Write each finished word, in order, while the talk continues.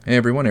Hey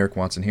everyone, Eric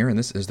Watson here, and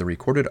this is the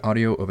recorded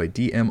audio of a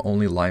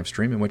DM-only live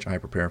stream in which I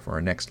prepare for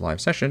our next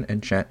live session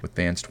and chat with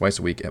fans twice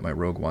a week at my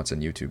Rogue Watson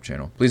YouTube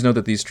channel. Please note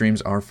that these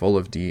streams are full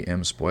of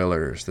DM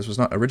spoilers. This was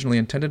not originally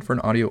intended for an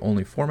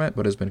audio-only format,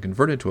 but has been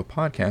converted to a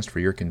podcast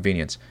for your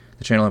convenience.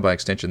 The channel and by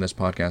extension this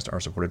podcast are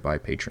supported by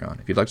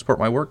Patreon. If you'd like to support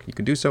my work, you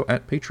can do so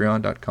at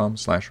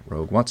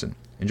patreon.com/RogueWatson.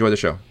 Enjoy the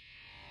show.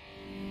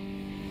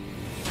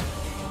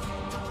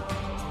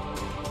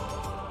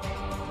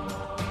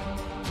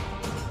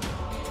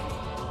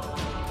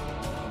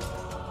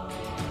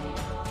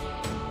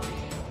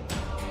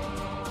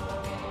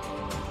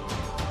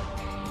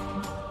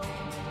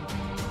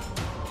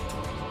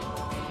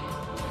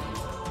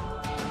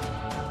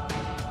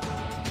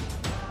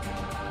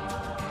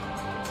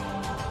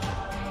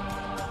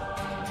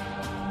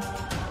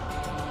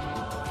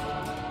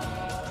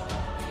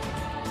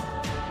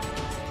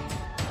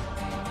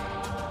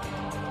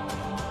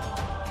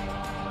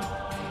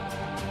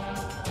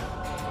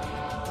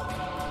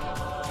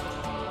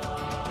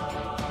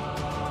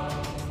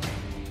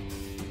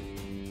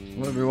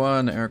 Hello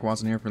everyone, Eric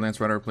Watson here, freelance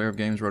writer, player of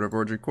games, writer of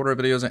Forge, recorder of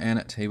videos,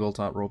 and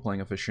tabletop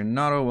role-playing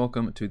aficionado.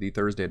 Welcome to the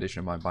Thursday edition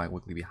of my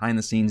bi-weekly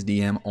behind-the-scenes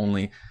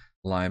DM-only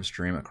live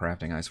stream at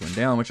Crafting Icewind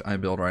Dale, in which I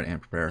build, write,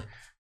 and prepare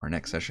our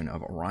next session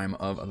of Rime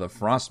of the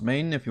Frost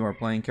Maiden. If you are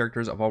playing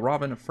characters of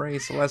Valravn, Frey,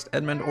 Celeste,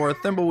 Edmund, or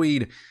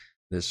Thimbleweed,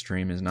 this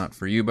stream is not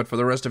for you, but for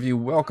the rest of you,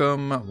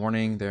 welcome.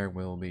 Warning, there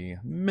will be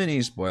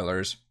many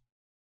spoilers.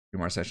 Do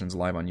more sessions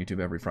live on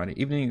YouTube every Friday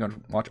evening. You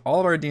can watch all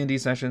of our D&D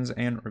sessions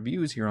and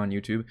reviews here on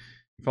YouTube.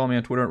 Follow me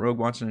on Twitter at Rogue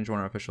Watson and join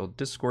our official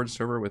Discord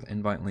server with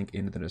invite link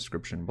in the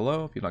description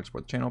below. If you'd like to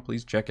support the channel,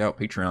 please check out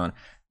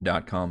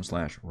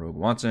patreon.com/Rogue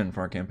Watson.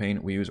 For our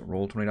campaign, we use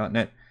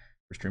Roll20.net.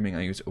 For streaming,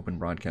 I use Open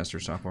Broadcaster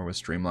software with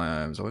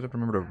Streamlabs. Always have to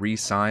remember to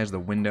resize the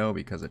window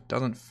because it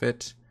doesn't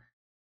fit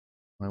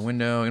my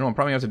window. You know what I'm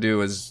probably have to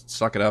do is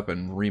suck it up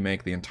and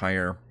remake the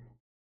entire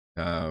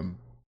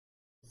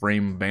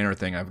frame banner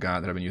thing I've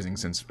got that I've been using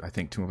since, I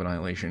think, Tomb of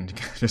Annihilation,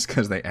 just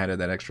because they added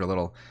that extra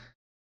little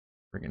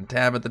freaking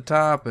tab at the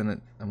top, and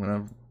I'm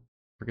gonna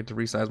forget to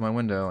resize my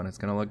window, and it's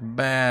gonna look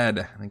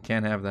bad. I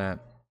can't have that.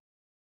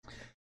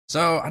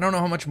 So I don't know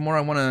how much more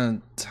I want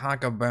to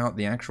talk about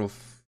the actual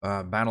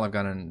battle I've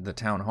got in the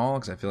town hall,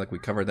 because I feel like we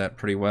covered that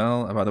pretty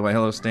well. By the way,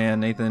 hello Stan,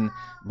 Nathan,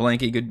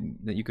 Blanky, good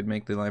that you could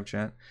make the live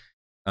chat.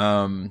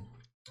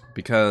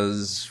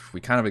 Because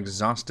we kind of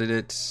exhausted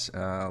it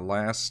on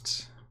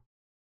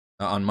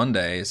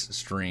Monday's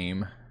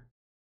stream,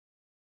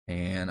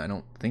 and I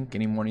don't think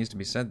any more needs to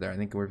be said there. I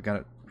think we've got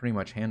it pretty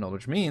much handled,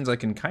 which means I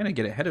can kind of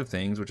get ahead of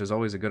things, which is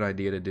always a good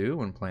idea to do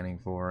when planning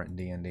for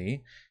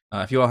D&D.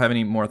 If you all have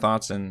any more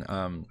thoughts and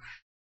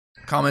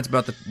comments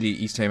about the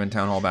East Haven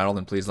Town Hall battle,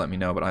 then please let me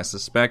know, but I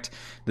suspect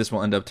this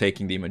will end up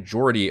taking the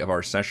majority of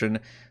our session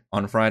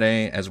on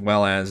Friday, as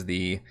well as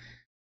the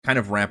kind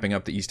of wrapping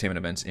up the East Haven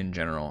events in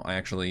general. I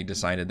actually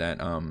decided that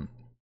no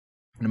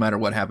matter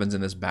what happens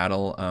in this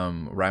battle,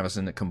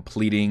 Ravison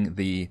completing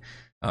the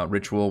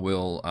ritual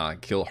will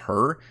kill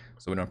her,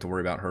 so we don't have to worry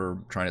about her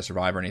trying to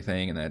survive or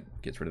anything, and that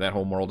gets rid of that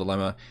whole moral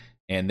dilemma.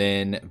 And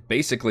then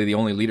basically the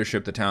only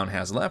leadership the town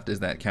has left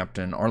is that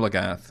Captain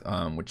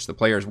Arlagath, which the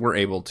players were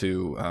able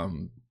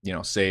to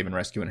save and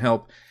rescue and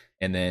help,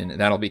 and then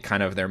that'll be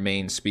kind of their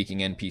main speaking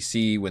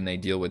NPC when they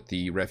deal with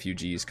the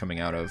refugees coming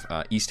out of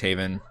East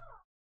Haven.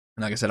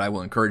 And like I said, I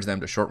will encourage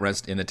them to short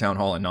rest in the town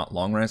hall and not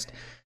long rest,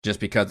 just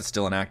because it's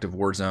still an active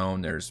war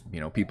zone. There's,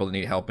 people that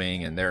need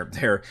helping, and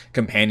their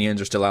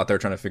companions are still out there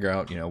trying to figure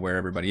out, where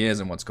everybody is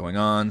and what's going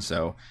on.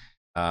 So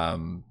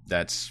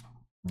that's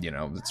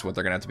what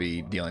they're gonna have to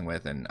be dealing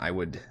with. And I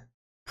would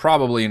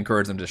probably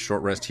encourage them to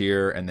short rest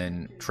here and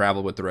then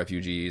travel with the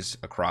refugees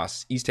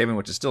across East Haven,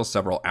 which is still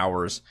several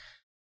hours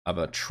of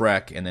a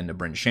trek, and then to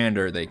Bryn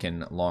Shander they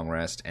can long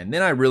rest. And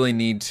then I really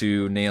need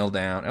to nail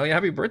down. Oh yeah,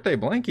 happy birthday,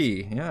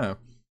 Blanky! Yeah.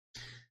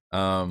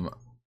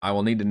 I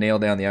will need to nail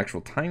down the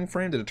actual time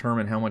frame to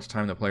determine how much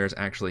time the players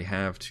actually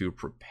have to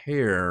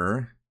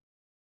prepare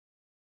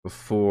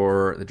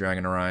before the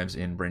dragon arrives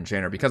in Bryn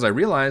Shander, because I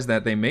realize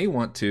that they may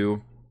want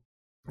to,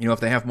 if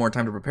they have more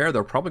time to prepare,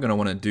 they're probably going to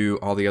want to do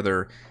all the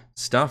other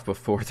stuff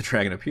before the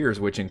dragon appears,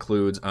 which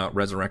includes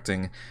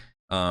resurrecting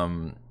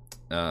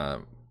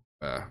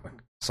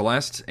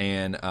Celeste,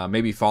 and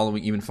maybe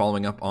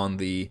following up on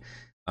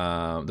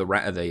God,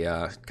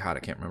 I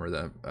can't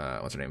remember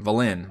what's her name,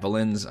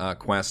 Valin's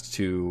quest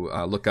to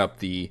look up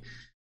the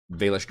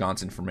Vailish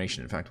Gaunt's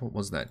information. In fact, what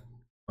was that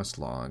quest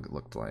log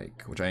looked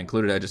like, which I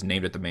included? I just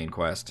named it the main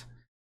quest.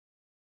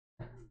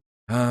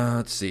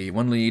 Let's see.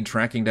 One lead,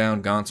 tracking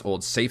down Gaunt's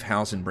old safe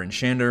house in Bryn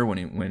Shander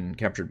when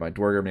captured by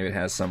Dwarger. Maybe it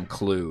has some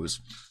clues.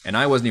 And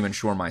I wasn't even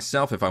sure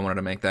myself if I wanted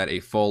to make that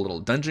a full little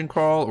dungeon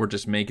crawl, or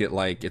just make it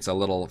like it's a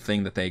little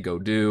thing that they go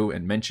do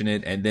and mention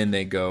it, and then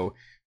they go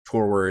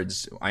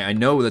towards. I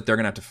know that they're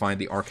going to have to find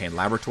the Arcane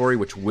Laboratory,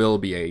 which will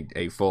be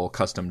a full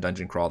custom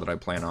dungeon crawl that I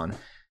plan on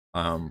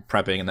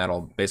prepping, and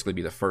that'll basically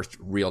be the first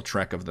real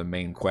trek of the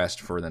main quest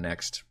for the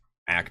next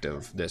act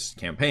of this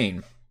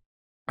campaign.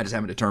 I just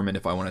haven't determined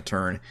if I want to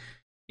turn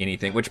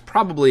anything, which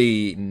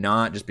probably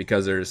not, just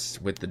because there's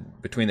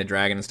between the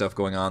dragon and stuff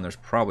going on, there's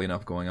probably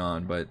enough going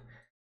on, but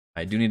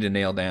I do need to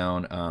nail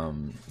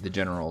down the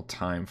general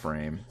time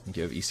frame and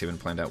give East Haven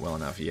planned out well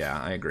enough. Yeah,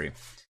 I agree.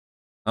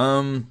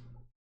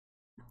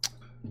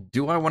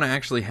 Do I want to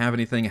actually have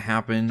anything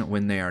happen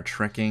when they are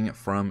trekking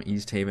from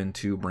East Haven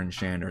to Bryn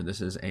Shander? This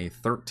is a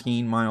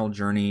 13-mile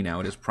journey. Now,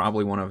 it is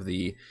probably one of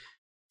the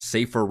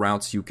safer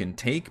routes you can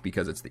take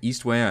because it's the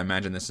East Way. I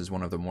imagine this is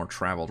one of the more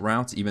traveled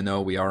routes, even though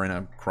we are in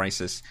a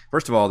crisis.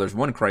 First of all, there's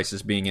one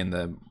crisis being in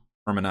the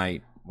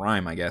Hermonite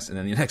Rime, I guess, and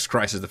then the next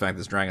crisis is the fact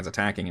that this dragon's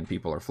attacking and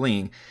people are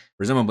fleeing.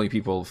 Presumably,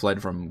 people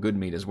fled from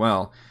Goodmead as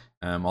well,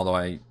 although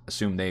I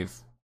assume they've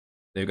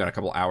got a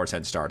couple hours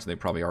head start, so they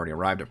probably already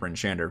arrived at Bryn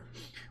Shander,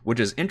 which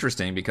is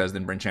interesting because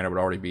then Bryn Shander would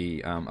already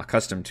be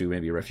accustomed to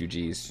maybe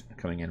refugees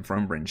coming in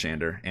from Bryn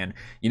Shander. And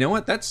you know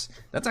what? That's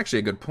actually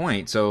a good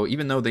point. So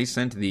even though they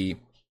sent the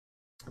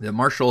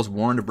marshals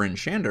warned Bryn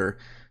Shander,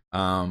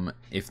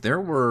 if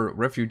there were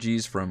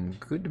refugees from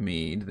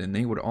Goodmead, then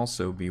they would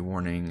also be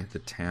warning the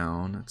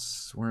town.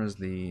 Where is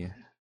the... I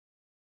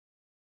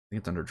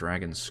think it's under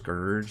Dragon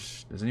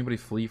Scourge. Does anybody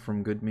flee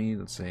from Goodmead?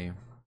 Let's see.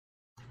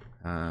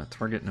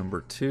 Target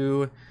number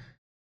 2,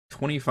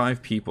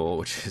 25 people,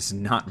 which is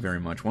not very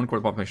much. 1/4 of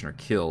the population are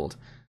killed.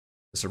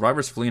 The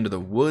survivors flee into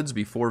the woods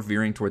before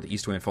veering toward the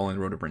east way and following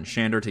the road to Bryn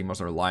Shander, taking most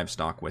of their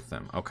livestock with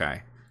them.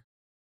 Okay.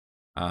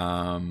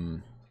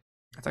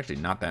 That's actually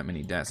not that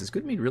many deaths. Is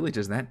Goodmead really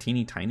just that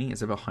teeny tiny?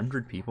 Is it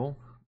 100 people?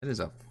 That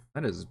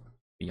is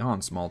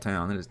beyond small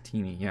town. That is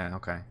teeny. Yeah,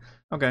 okay.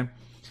 Okay.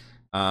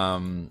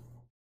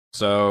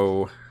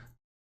 So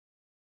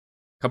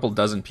couple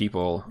dozen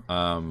people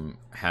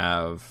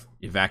have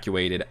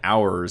evacuated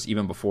hours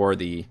even before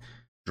the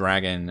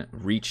dragon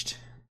reached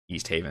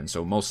East Haven.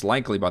 So most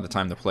likely by the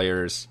time the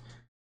players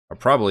are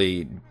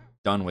probably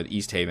done with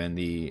East Haven,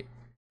 the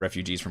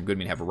refugees from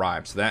Goodmead have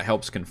arrived. So that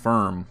helps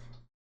confirm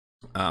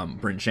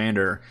Bryn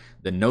Shander,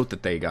 the note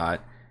that they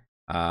got,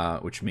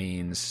 which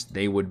means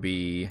they would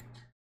be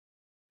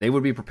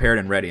prepared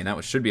and ready. And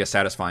that should be a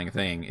satisfying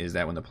thing, is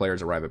that when the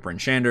players arrive at Bryn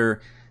Shander,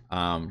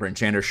 Bryn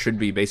Shander should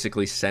be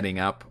basically setting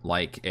up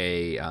like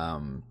a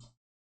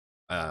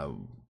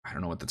I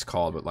don't know what that's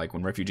called, but like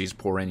when refugees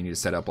pour in, you need to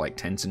set up like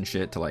tents and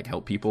shit to like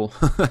help people,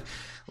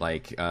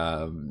 like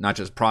not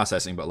just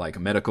processing, but like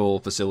medical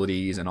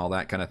facilities and all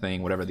that kind of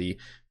thing. Whatever the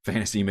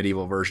fantasy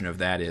medieval version of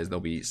that is, they'll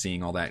be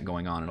seeing all that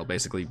going on. It'll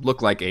basically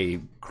look like a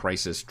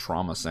crisis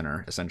trauma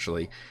center,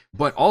 essentially,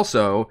 but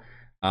also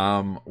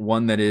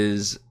one that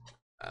is,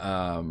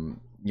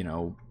 you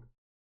know,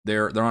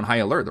 they're on high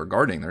alert. They're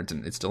guarding.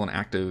 It's still an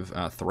active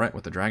threat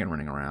with the dragon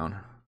running around,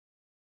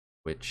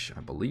 which I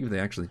believe they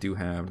actually do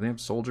have. They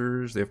have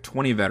soldiers. They have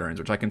 20 veterans,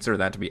 which I consider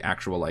that to be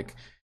actual like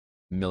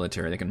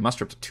military. They can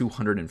muster up to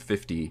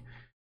 250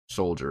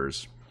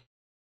 soldiers.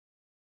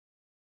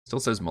 Still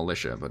says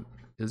militia, but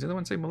does the other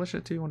one say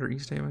militia too under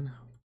East Haven?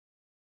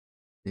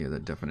 Yeah, the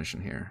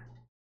definition here.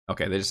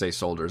 Okay, they just say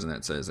soldiers, and then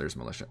it says there's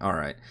militia. All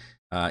right.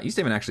 East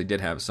Haven actually did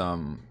have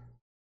some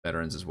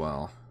veterans as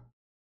well.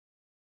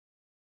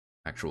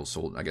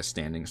 Actual I guess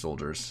standing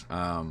soldiers,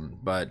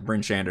 but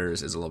Bryn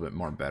Shander's is a little bit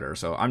more better.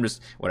 So I'm just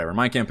whatever.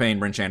 My campaign,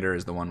 Bryn Shander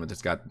is the one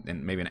that's got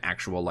maybe an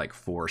actual like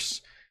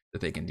force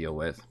that they can deal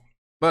with.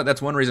 But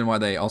that's one reason why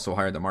they also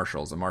hired the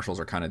marshals. The marshals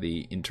are kind of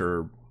the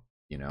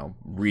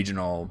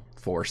regional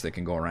force that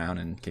can go around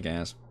and kick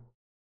ass.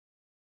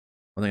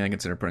 One thing I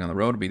consider putting on the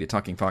road would be the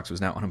talking fox was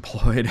now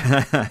unemployed.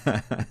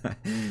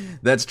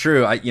 That's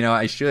true. I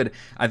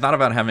thought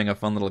about having a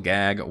fun little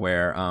gag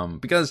where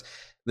because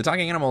the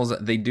talking animals,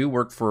 they do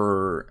work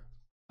for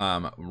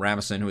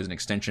Ravison, who is an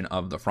extension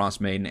of the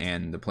Frostmaiden,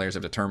 and the players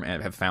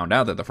have found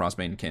out that the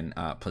Frostmaiden can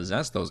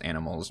possess those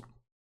animals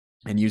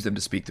and use them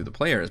to speak through the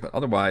players. But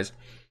otherwise,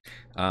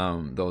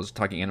 those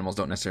talking animals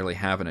don't necessarily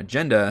have an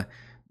agenda,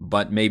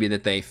 but maybe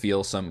that they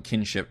feel some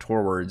kinship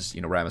towards,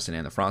 Ravison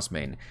and the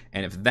Frostmaiden.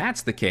 And if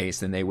that's the case,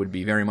 then they would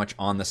be very much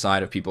on the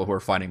side of people who are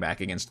fighting back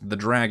against the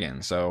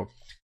dragon. So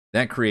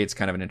that creates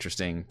kind of an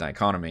interesting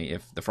dichotomy.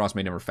 If the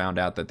Frostmaiden never found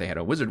out that they had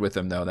a wizard with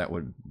them, though, that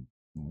would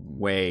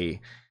way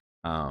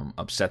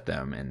upset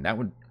them, and that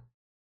would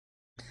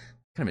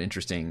kind of an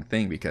interesting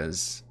thing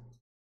because,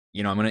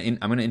 I'm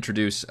gonna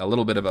introduce a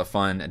little bit of a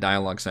fun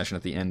dialogue session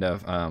at the end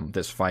of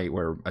this fight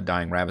where a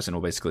dying Ravison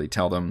will basically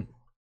tell them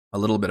a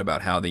little bit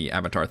about how the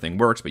avatar thing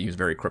works, but use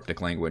very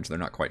cryptic language. They're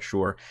not quite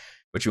sure.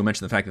 But you'll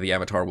mention the fact that the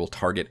avatar will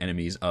target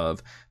enemies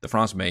of the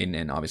Frostmaiden,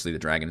 and obviously the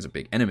dragon is a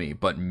big enemy,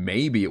 but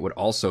maybe it would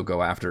also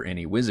go after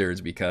any wizards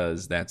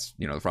because that's,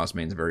 the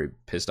Frostmaiden's very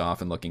pissed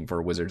off and looking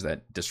for wizards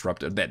that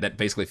disrupted, that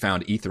basically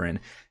found Etherin,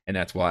 and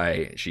that's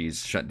why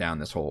she's shut down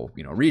this whole,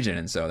 region.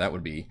 And so that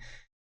would be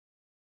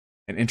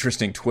an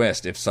interesting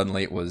twist if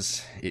suddenly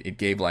it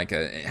gave like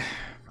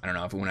I don't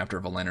know, if it went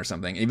after Valen or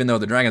something, even though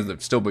the dragons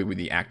would still be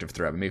the active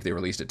threat. Maybe if they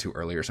released it too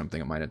early or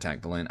something, it might attack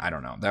Valen. I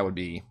don't know. That would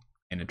be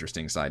an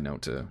interesting side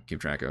note to keep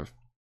track of.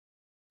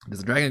 Does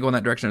the dragon go in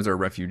that direction, or is there a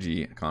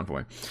refugee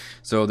convoy?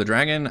 So the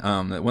dragon,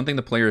 one thing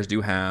the players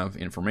do have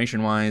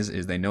information-wise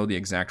is they know the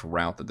exact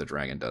route that the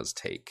dragon does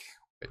take.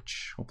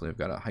 which hopefully I've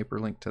got a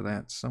hyperlink to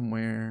that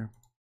somewhere.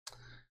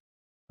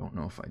 Don't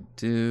know if I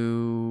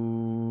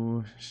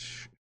do.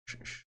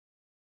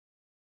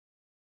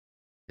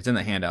 It's in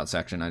the handout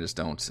section. I just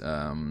don't.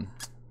 An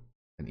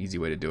easy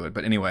way to do it.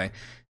 But anyway,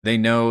 they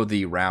know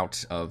the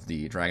route of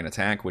the dragon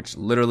attack, which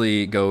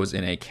literally goes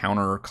in a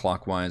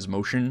counterclockwise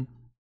motion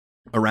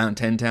around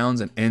 10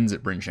 towns and ends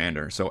at Bryn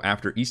Shander. So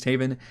after East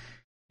Haven,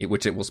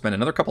 which it will spend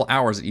another couple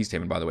hours at East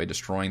Haven, by the way,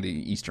 destroying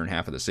the eastern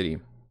half of the city.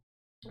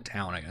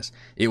 Town, I guess.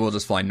 It will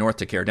just fly north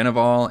to Caer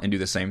Dineval and do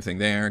the same thing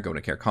there, go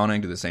to Caer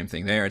Conning, do the same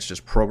thing there. It's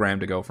just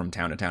programmed to go from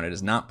town to town. It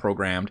is not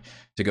programmed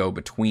to go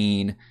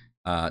between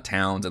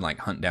towns and like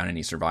hunt down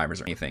any survivors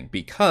or anything,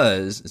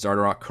 because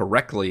Xardarok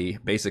correctly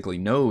basically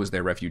knows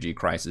their refugee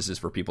crisis is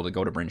for people to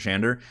go to Bryn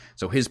Shander.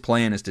 So his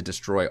plan is to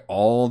destroy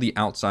all the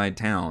outside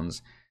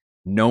towns,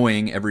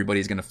 knowing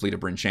everybody's going to flee to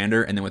Bryn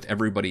Shander, and then with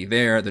everybody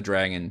there, the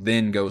dragon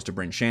then goes to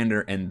Bryn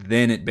Shander, and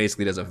then it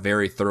basically does a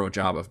very thorough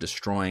job of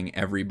destroying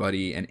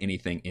everybody and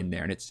anything in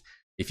there. And it's,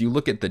 if you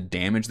look at the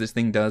damage this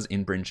thing does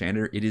in Bryn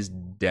Shander, it is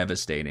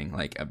devastating.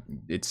 Like,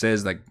 it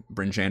says like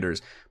Bryn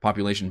Shander's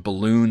population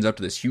balloons up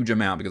to this huge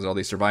amount because all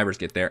these survivors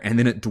get there, and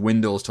then it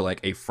dwindles to like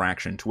a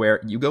fraction, to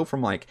where you go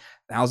from like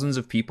thousands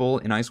of people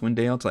in Icewind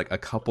Dale to like a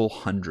couple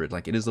hundred.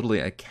 Like, it is literally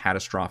a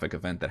catastrophic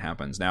event that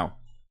happens. Now,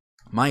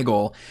 my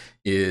goal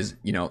is,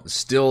 you know,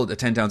 still the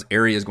 10 towns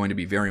area is going to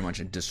be very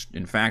much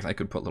in fact, I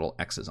could put little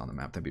X's on the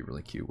map. That'd be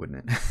really cute,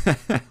 wouldn't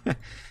it?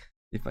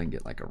 If I can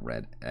get like a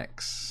red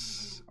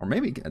X. Or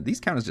maybe these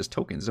count as just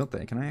tokens, don't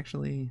they? Can I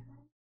actually?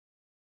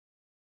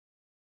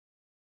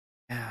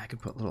 Yeah, I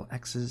could put little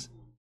X's.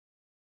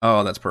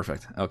 Oh, that's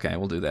perfect. Okay,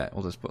 we'll do that.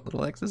 We'll just put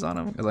little X's on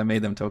them because I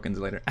made them tokens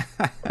later.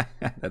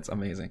 That's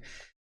amazing.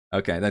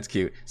 Okay, that's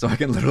cute. So I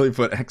can literally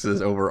put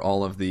X's over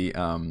all of the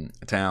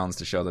towns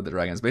to show that the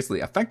dragons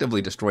basically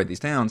effectively destroyed these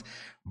towns,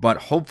 but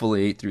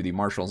hopefully through the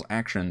Marshal's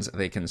actions,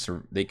 they can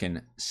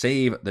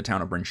save the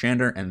town of Bryn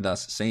Shander and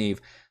thus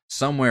save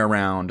somewhere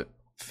around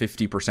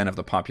 50% of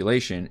the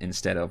population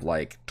instead of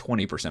like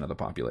 20% of the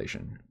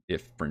population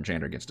if Bryn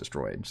Shander gets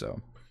destroyed. So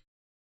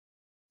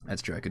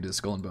that's true. I could do the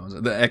Skull and Bones.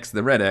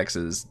 The red X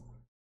is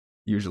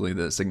usually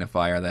the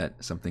signifier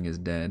that something is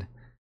dead.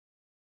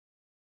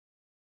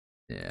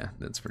 Yeah,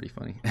 that's pretty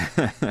funny.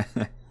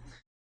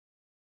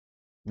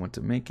 Want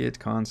to make it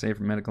con save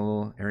for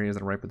medical areas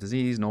that are ripe with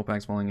disease, null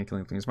packs falling and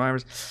killing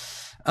survivors.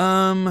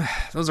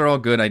 Those are all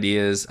good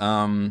ideas.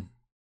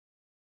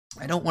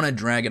 I don't want to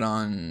drag it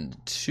on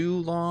too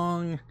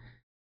long.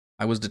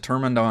 I was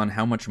determined on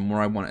how much more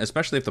I want,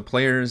 especially if the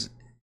players,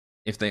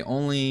 if they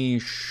only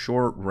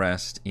short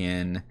rest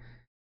in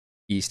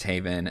East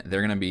Haven,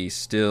 they're going to be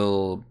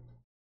still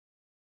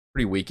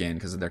pretty weakened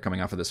because they're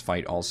coming off of this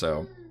fight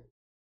also.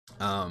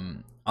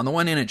 On the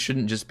one hand, it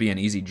shouldn't just be an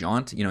easy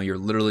jaunt. You know, you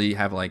literally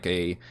have like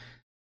a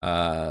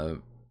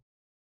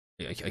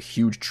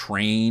huge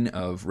train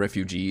of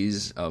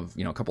refugees of,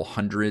 you know, a couple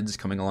hundreds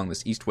coming along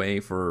this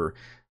Eastway for,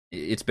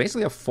 it's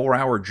basically a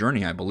 4-hour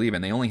journey, I believe.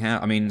 And they only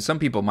have, I mean, some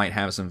people might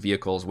have some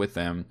vehicles with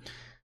them,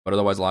 but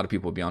otherwise a lot of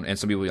people will be on, and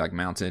some people will be like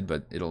mounted,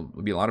 but it'll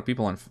be a lot of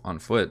people on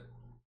foot.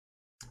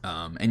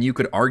 And you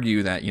could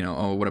argue that, you know,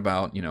 oh, what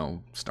about, you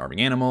know,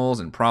 starving animals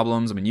and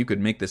problems? I mean, you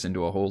could make this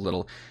into a whole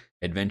little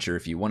adventure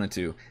if you wanted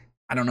to.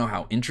 I don't know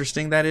how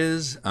interesting that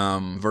is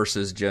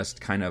versus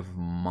just kind of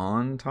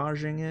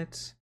montaging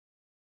it,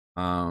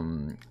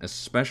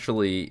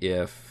 especially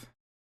if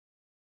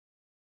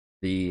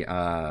the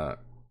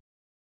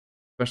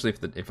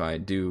if I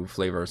do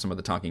flavor some of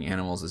the talking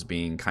animals as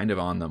being kind of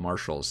on the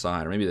Marshall's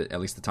side, or maybe at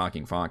least the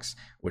talking fox,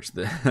 which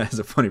has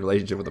a funny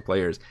relationship with the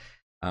players.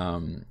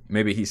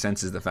 Maybe he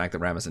senses the fact that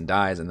Ravison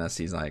dies, and thus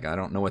he's like, I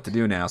don't know what to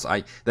do now. So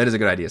that is a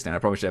good idea, Stan. I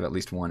probably should have at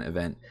least one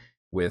event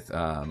with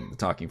the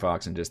talking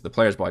fox, and just the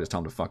players probably just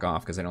tell him to fuck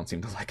off because they don't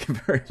seem to like him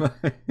very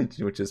much,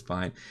 which is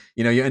fine.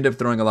 You know, you end up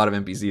throwing a lot of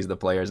NPCs to the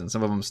players, and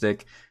some of them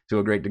stick to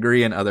a great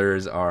degree, and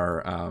others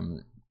are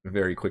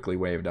very quickly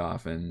waved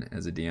off. And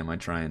as a DM, I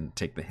try and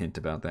take the hint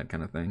about that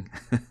kind of thing.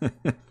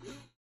 You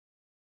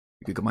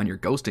could combine your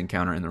ghost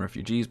encounter and the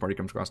refugees. Party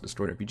comes across a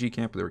destroyed refugee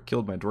camp where they were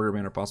killed by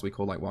Droiderman or possibly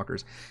Cold Light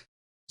Walkers.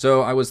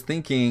 So I was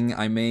thinking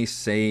I may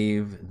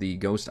save the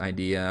ghost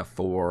idea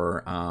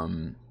for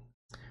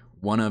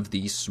one of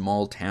these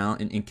small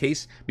town in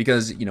case,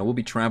 because, you know, we'll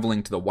be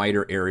traveling to the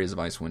wider areas of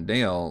Icewind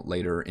Dale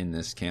later in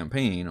this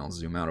campaign. I'll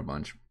zoom out a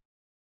bunch,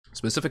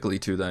 specifically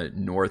to the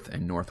north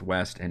and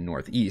northwest and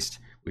northeast.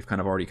 We've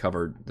kind of already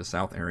covered the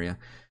south area,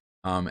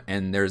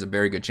 and there's a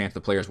very good chance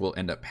the players will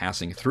end up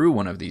passing through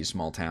one of these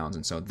small towns,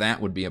 and so that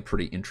would be a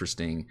pretty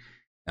interesting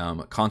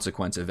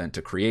consequence event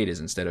to create. Is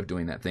instead of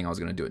doing that thing I was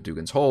going to do at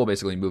Dugan's Hole,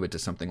 basically move it to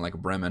something like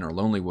Bremen or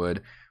Lonelywood,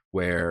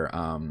 where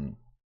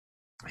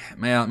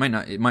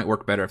it might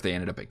work better if they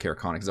ended up at Caer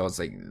Conning, because I was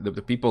like,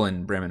 the people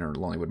in Bremen or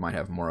Lonelywood might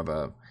have more of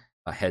a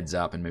heads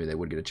up, and maybe they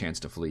would get a chance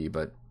to flee.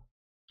 But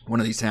one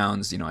of these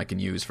towns, you know, I can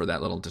use for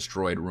that little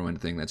destroyed,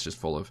 ruined thing that's just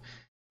full of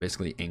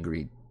basically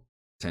angry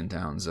 10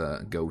 towns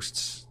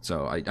ghosts.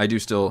 So I do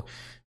still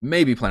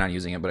maybe plan on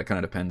using it, but it kind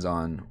of depends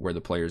on where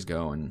the players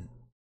go and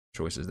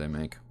choices they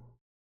make.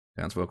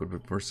 Townsfolk would be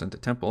first sent to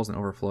temples and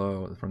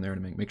overflow from there to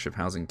make makeshift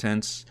housing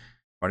tents.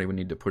 Party would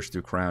need to push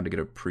through crowd to get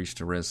a priest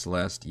to res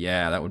Celeste.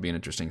 Yeah, that would be an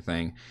interesting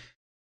thing.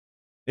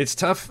 It's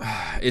tough.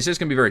 It's just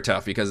gonna be very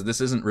tough because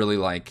this isn't really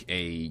like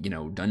a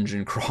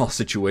dungeon crawl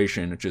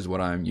situation, which is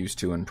what I'm used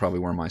to and probably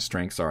where my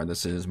strengths are.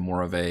 This is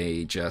more of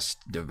a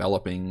just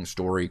developing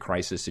story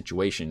crisis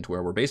situation to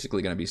where we're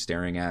basically going to be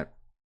staring at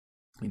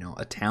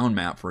a town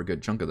map for a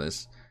good chunk of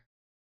this.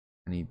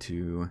 I need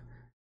to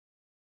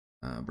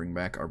bring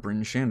back our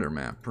Bryn Shander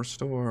map.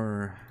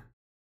 Restore.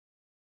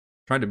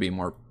 Tried to be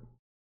more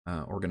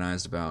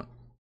organized about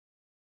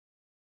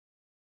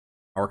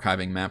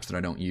archiving maps that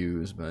I don't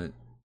use, but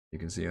you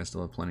can see I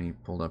still have plenty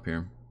pulled up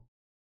here.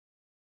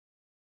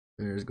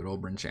 There's good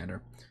old Bryn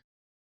Shander.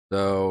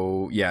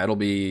 So yeah, it'll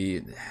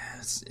be.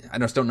 I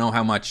just don't know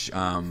how much.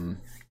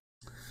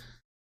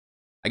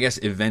 I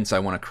guess events I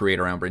want to create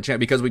around Bryn Shander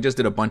because we just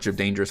did a bunch of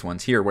dangerous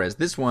ones here. Whereas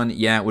this one,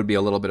 yeah, it would be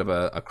a little bit of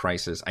a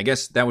crisis. I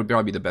guess that would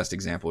probably be the best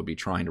example. Would be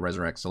trying to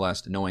resurrect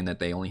Celeste, knowing that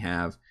they only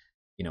have,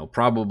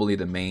 probably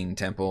the main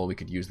temple. We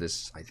could use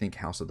this, I think,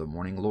 House of the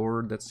Morning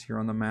Lord that's here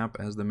on the map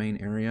as the main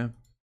area.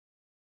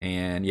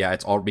 And yeah,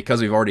 it's all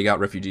because we've already got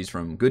refugees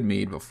from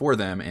Goodmead before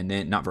them, and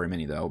then not very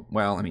many though.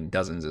 Well, I mean,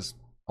 dozens is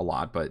a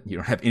lot, but you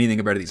don't have anything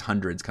compared to these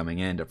hundreds coming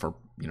in for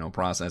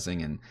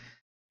processing and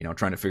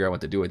trying to figure out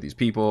what to do with these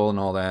people and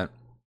all that.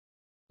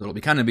 So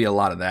it'll be a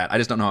lot of that. I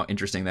just don't know how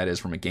interesting that is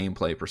from a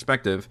gameplay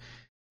perspective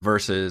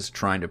versus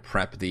trying to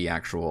prep the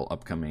actual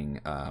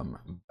upcoming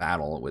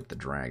battle with the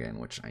dragon,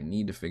 which I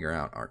need to figure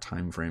out our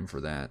time frame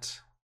for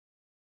that.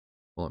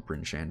 Pull up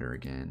Bryn Shander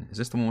again. Is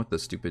this the one with the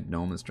stupid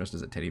gnome that's dressed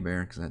as a teddy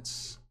bear? Because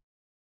that's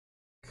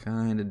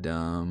kind of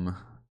dumb.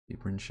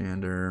 Bryn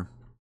Shander.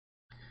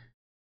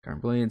 Garden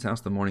Blades,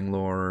 House of the Morning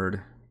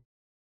Lord.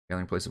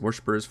 Gathering place of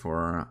worshippers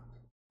for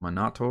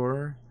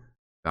Manator,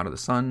 God of the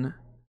Sun.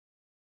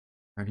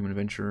 Human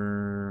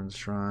Adventure,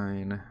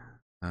 Shrine.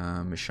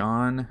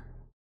 Mishan.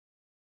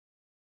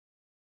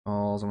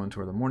 Calls on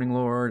Tour of the Morning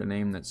Lord, a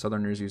name that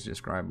Southerners use to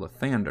describe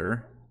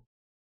Lathander.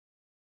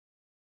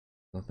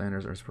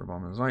 Lathander's Earth for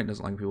Abominable Light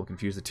doesn't like people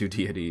confuse the two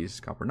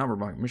deities. Copper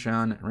Knobberbock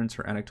Mishan rents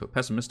her attic to a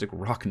pessimistic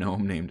rock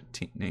gnome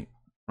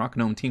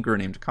tinkerer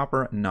named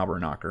Copper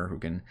Knobberknocker, who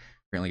can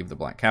apparently give the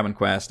Black Cabin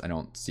quest. I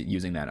don't see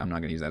using that. I'm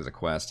not going to use that as a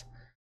quest.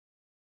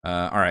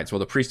 Alright, so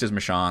the priest is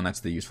Mishan. That's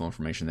the useful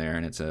information there,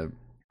 and it's a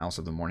House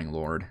of the Morning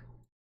Lord.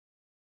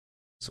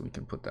 So we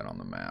can put that on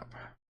the map.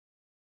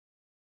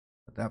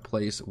 But that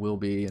place will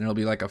be, and it'll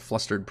be like a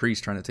flustered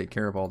priest trying to take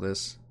care of all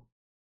this.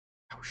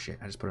 Oh shit,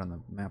 I just put it on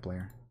the map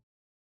layer.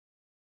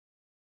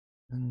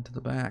 And to the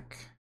back.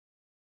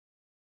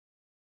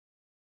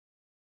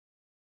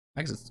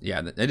 I guess it's,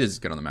 yeah, it is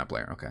good on the map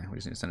layer. Okay, we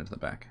just need to send it to the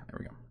back. There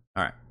we go.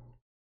 Alright.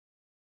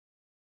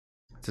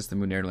 It's just the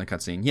Moon Nerdling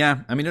cutscene.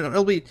 Yeah, I mean,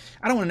 it'll be,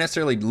 I don't want to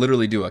necessarily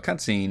literally do a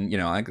cutscene,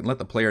 I can let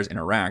the players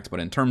interact, but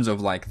in terms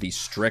of like the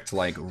strict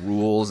like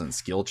rules and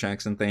skill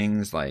checks and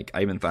things, like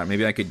I even thought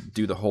maybe I could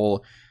do the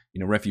whole,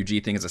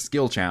 refugee thing as a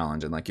skill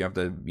challenge and like you have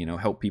to,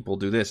 help people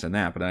do this and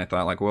that. But then I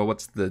thought like, well,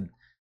 what's the,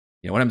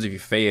 what happens if you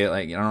fail?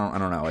 Like, I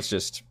don't know. It's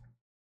just,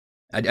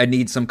 I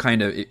need some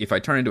kind of, if I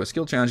turn into a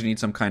skill challenge, you need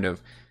some kind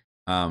of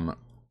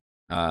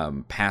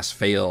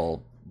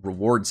pass-fail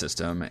reward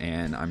system,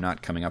 and I'm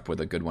not coming up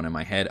with a good one in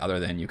my head other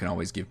than you can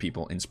always give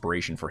people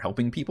inspiration for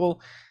helping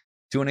people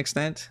to an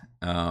extent.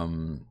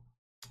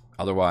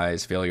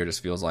 Otherwise, failure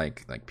just feels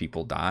like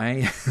people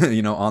die,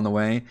 on the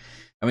way.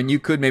 I mean, you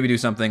could maybe do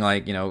something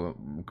like,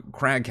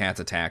 crag cats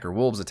attack or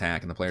wolves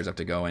attack, and the players have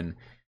to go and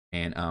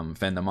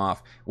fend them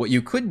off. What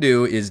you could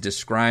do is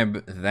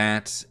describe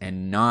that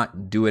and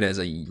not do it as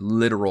a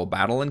literal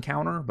battle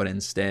encounter, but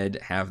instead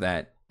have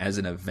that as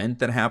an event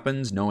that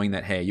happens, knowing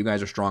that, hey, you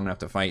guys are strong enough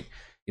to fight,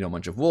 a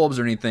bunch of wolves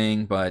or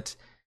anything, but,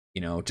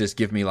 just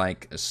give me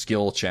like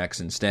skill checks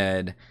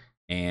instead,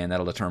 and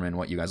that'll determine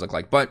what you guys look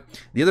like. But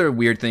the other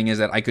weird thing is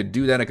that I could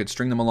do that, I could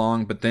string them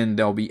along, but then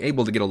they'll be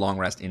able to get a long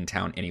rest in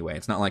town anyway.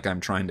 It's not like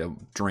I'm trying to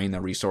drain the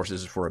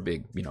resources for a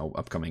big,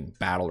 upcoming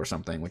battle or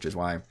something, which is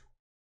why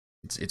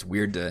it's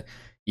weird to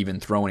even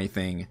throw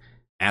anything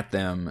at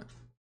them,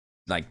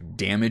 like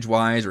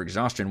damage-wise or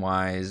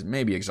exhaustion-wise.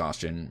 Maybe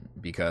exhaustion,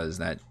 because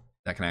that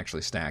can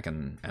actually stack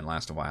and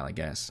last a while, I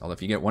guess. Although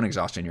if you get one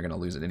exhaustion, you're going to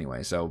lose it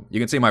anyway. So you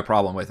can see my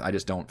problem with, I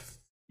just don't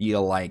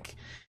feel like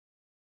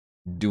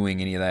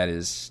doing any of that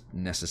is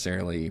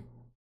necessarily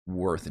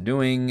worth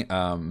doing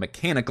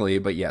mechanically.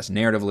 But yes,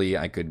 narratively,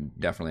 I could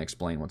definitely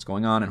explain what's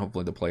going on, and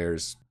hopefully the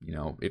players,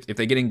 if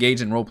they get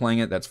engaged in role-playing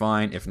it, that's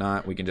fine. If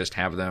not, we can just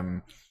have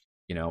them,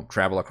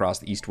 travel across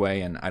the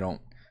Eastway, and I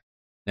don't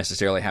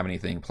necessarily have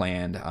anything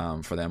planned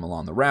for them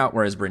along the route.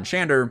 Whereas Bryn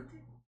Shander,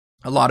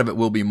 a lot of it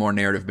will be more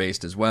narrative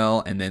based as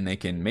well, and then they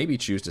can maybe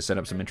choose to set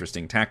up some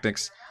interesting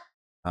tactics.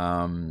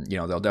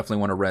 They'll definitely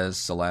want to res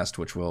Celeste,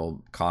 which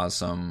will cause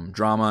some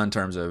drama in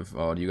terms of,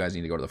 oh, do you guys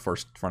need to go to the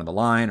front of the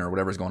line or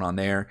whatever's going on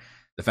there.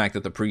 The fact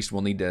that the priest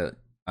will need to,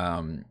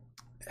 and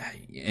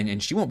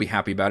she won't be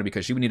happy about it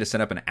because she would need to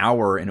set up an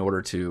hour in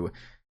order to,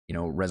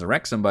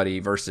 resurrect somebody,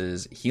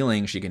 versus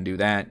healing. She can do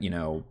that,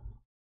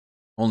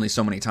 only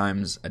so many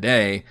times a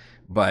day,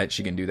 but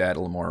she can do that a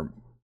little more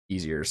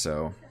easier.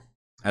 So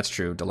that's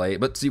true. Delay.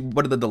 But see,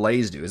 what do the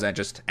delays do? Is that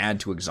just add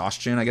to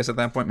exhaustion? I guess at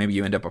that point, maybe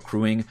you end up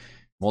accruing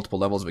multiple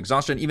levels of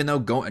exhaustion, even though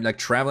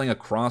traveling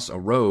across a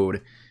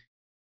road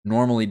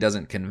normally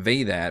doesn't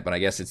convey that. But I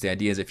guess it's the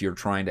idea is if you're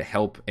trying to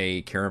help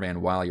a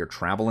caravan while you're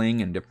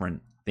traveling and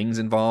different things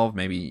involved,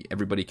 maybe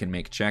everybody can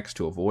make checks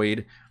to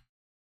avoid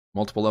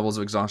multiple levels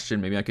of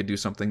exhaustion. Maybe I could do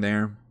something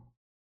there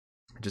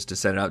just to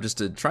set it up, just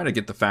to try to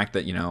get the fact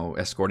that,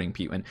 escorting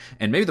people,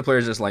 and maybe the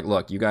player's just like,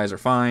 look, you guys are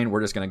fine, we're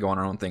just going to go on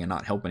our own thing and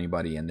not help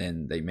anybody, and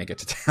then they make it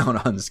to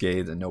town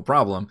unscathed and no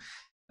problem.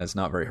 That's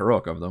not very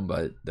heroic of them,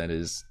 but that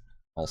is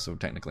also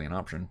technically an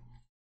option.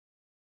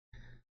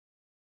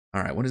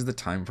 All right, what is the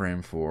time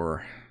frame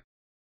for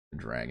the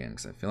dragon?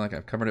 Because I feel like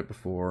I've covered it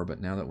before,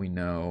 but now that we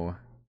know,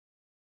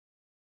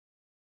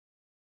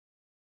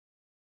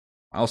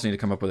 I also need to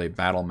come up with a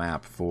battle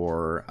map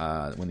for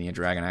when the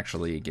dragon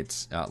actually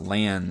gets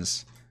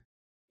lands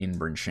in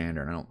Bryn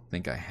Shander, and I don't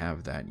think I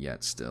have that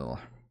yet still.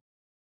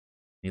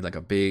 Need like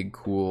a big,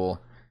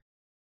 cool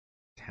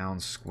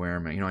town square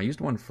map. I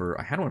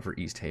had one for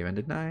East Haven,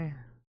 didn't I?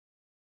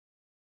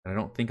 But I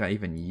don't think I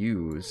even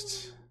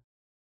used. I'm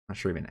not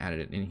sure I even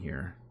added it in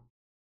here.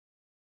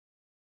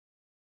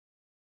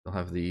 They'll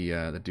have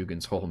the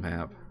Dugan's Hole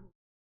map.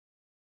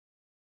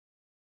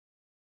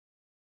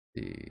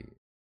 The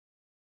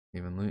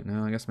Haven Loot?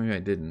 No, I guess maybe I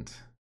didn't.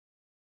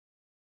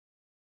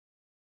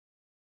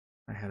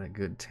 I had a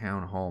good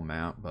town hall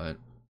map, but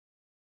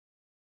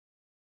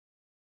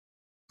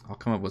I'll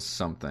come up with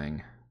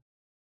something.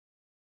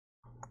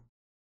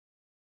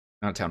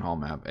 Not a town hall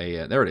map.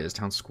 There it is,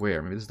 town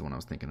square. Maybe this is the one I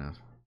was thinking of.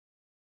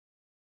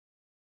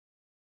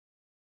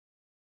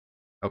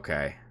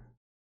 Okay.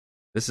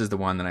 This is the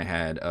one that I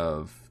had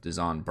of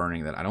Dazan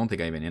burning that I don't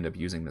think I even end up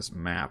using this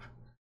map.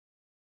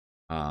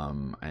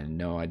 And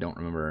no, I don't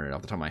remember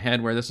off the top of my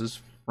head where this is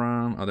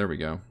from. Oh, there we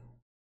go.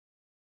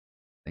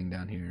 Thing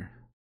down here.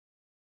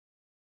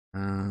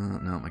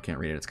 No, I can't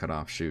read it. It's cut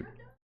off. Shoot.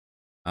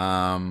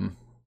 I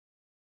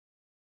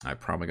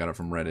probably got it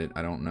from Reddit.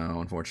 I don't know.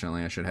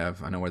 Unfortunately, I should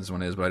have. I know where this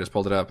one is, but I just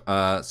pulled it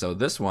up. So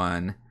this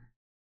one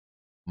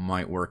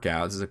might work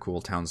out. This is a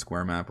cool town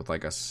square map with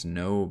like a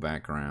snow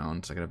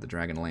background. So I could have the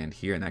dragon land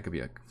here, and that could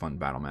be a fun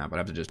battle map. I'd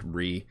have to just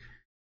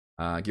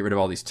get rid of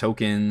all these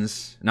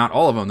tokens. Not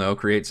all of them though.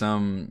 Create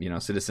some,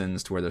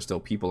 citizens to where there's still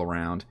people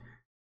around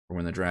for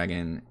when the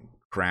dragon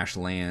crash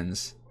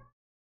lands.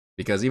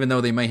 Because even though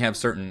the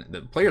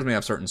players may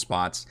have certain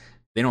spots,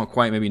 they don't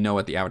quite maybe know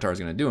what the avatar is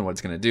going to do, and what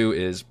it's going to do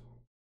is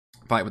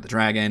fight with the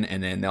dragon,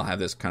 and then they'll have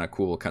this kind of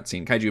cool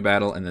cutscene kaiju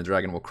battle, and the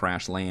dragon will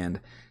crash land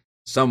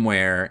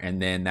somewhere,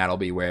 and then that'll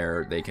be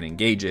where they can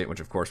engage it, which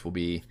of course will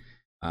be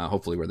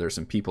hopefully where there's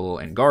some people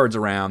and guards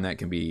around that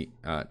can be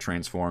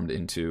transformed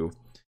into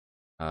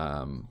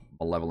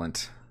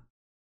malevolent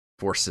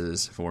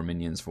forces for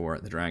minions for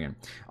the dragon.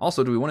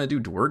 Also, do we want to do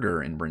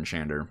Dwerger in Bryn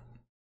Shander?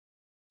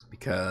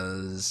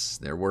 Because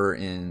there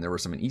were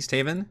some in East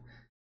Haven,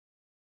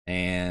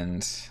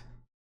 and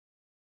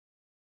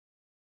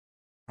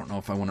I don't know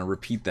if I want to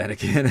repeat that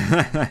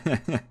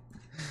again.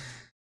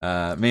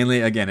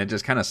 Mainly, again, it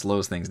just kind of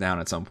slows things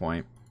down at some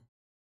point,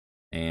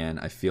 and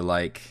I feel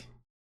like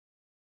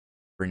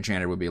Bryn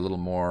Shander would be a little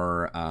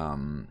more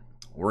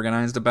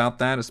organized about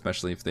that,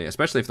 especially if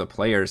the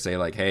players say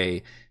like,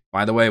 hey,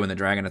 by the way, when the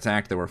dragon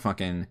attacked, there were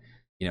fucking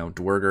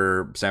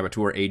Dwerger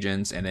saboteur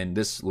agents, and then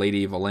this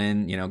lady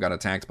Valen, got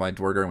attacked by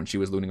Dwerger when she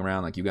was looting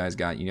around. Like, you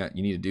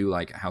need to do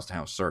like a house to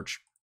house search.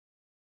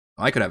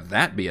 I could have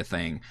that be a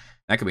thing.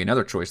 That could be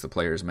another choice the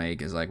players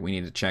make, is like, we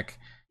need to check.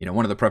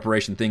 One of the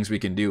preparation things we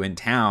can do in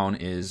town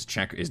is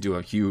do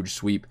a huge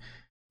sweep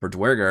for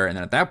Dwerger, and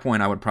then at that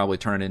point I would probably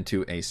turn it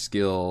into a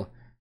skill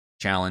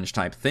challenge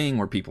type thing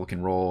where people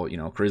can roll,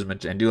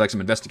 charisma and do like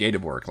some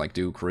investigative work, like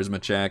do charisma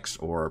checks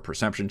or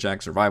perception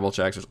checks, survival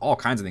checks. There's all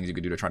kinds of things you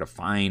could do to try to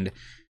find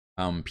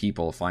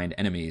people, find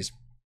enemies.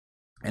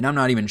 And I'm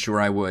not even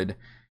sure I would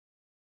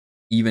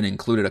even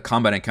include a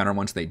combat encounter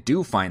once they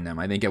do find them.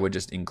 I think I would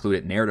just include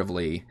it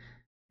narratively,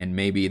 and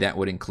maybe that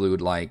would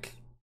include like,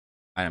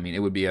 it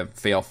would be a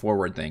fail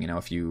forward thing.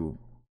 If you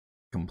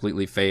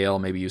completely fail,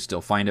 maybe you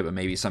still find it, but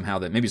maybe somehow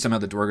the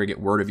Dwerger get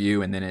word of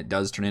you, and then it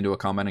does turn into a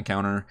combat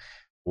encounter.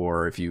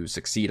 Or if you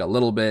succeed a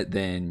little bit,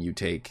 then you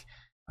take,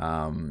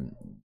 a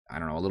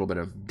little bit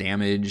of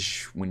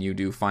damage when you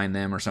do find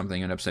them or something.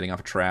 You end up setting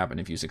off a trap. And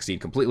if you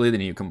succeed completely, then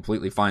you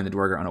completely find the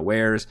Dwerger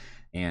unawares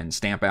and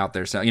stamp out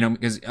their cell.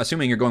 Because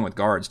assuming you're going with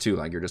guards too,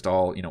 like you're just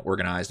all,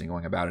 organized and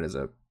going about it as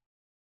a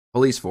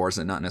police force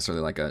and not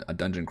necessarily like a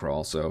dungeon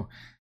crawl. So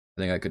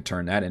I think I could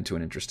turn that into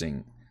an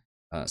interesting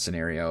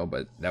scenario,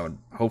 but that would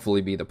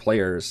hopefully be the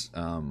players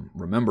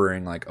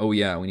remembering like, oh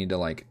yeah, we need to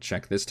like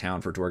check this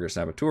town for Dwerger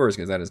saboteurs,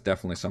 because that is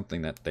definitely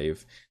something that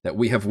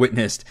we have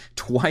witnessed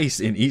twice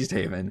in East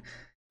Haven,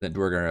 that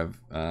Dwerger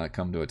have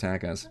come to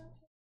attack us.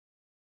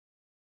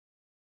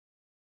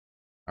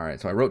 All right,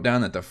 so I wrote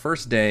down that the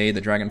first day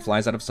the dragon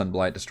flies out of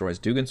Sunblight, destroys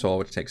Dugan's Hole,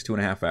 which takes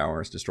 2.5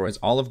 hours, destroys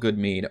all of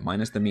Goodmead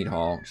minus the meat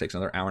hall, which takes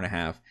another hour and a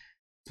half,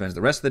 Spends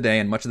the rest of the day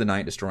and much of the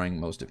night destroying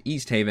most of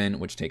East Haven,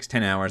 which takes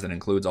 10 hours and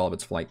includes all of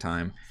its flight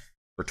time,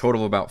 for a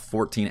total of about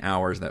 14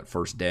 hours that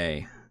first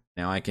day.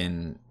 Now I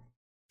can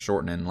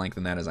shorten and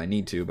lengthen that as I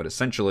need to, but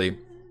essentially,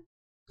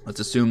 let's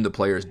assume the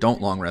players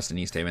don't long rest in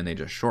East Haven, they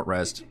just short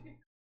rest,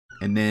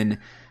 and then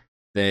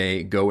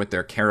they go with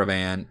their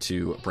caravan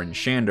to Bryn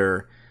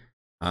Shander.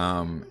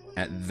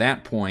 At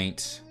that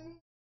point,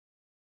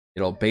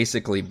 it'll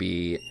basically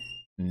be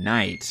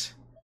night,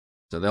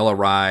 so they'll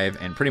arrive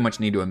and pretty much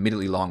need to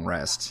immediately long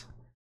rest.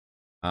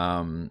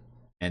 And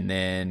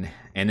then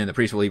the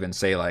priest will even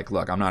say, like,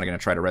 look, I'm not going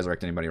to try to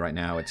resurrect anybody right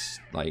now. It's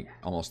like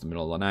almost the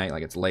middle of the night.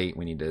 Like, it's late.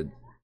 We need to,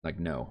 like,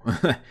 no.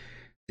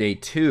 Day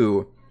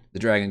 2, the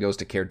dragon goes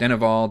to Caer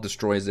Dineval,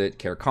 destroys it.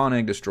 Caer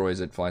Konig destroys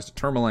it, flies to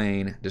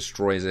Tourmaline,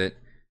 destroys it.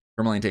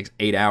 Tourmaline takes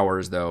 8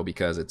 hours, though,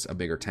 because it's a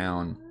bigger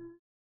town.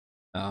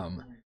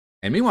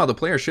 And meanwhile, the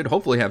player should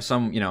hopefully have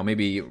some,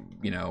 maybe,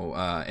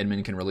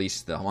 Edmund can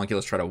release the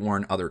homunculus, try to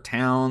warn other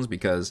towns,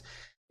 because,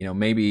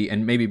 maybe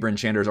Bryn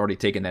Shander's already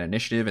taken that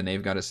initiative, and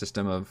they've got a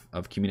system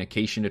of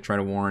communication to try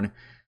to warn,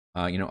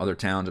 other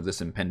towns of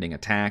this impending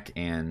attack,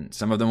 and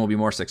some of them will be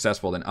more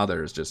successful than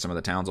others. Just some of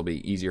the towns will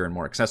be easier and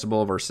more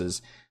accessible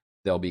versus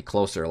they'll be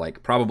closer.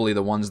 Like, probably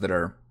the ones that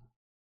are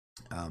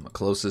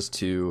closest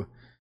to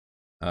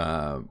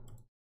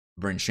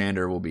Bryn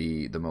Shander will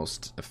be the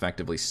most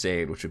effectively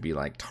saved, which would be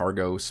like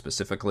Targo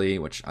specifically,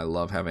 which I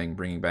love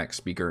bringing back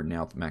Speaker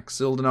Nalth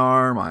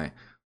Maxildenar, my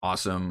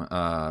awesome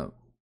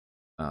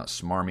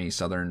smarmy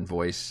southern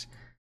voice.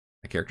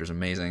 The character's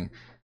amazing.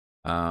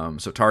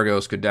 So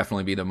Targos could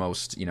definitely be the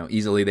most,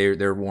 easily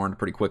they're warned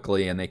pretty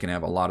quickly, and they can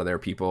have a lot of their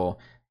people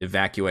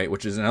evacuate,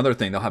 which is another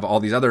thing. They'll have all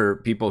these other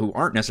people who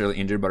aren't necessarily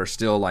injured but are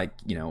still like,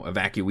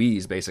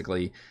 evacuees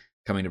basically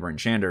coming to Bryn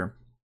Shander.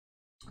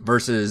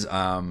 Versus,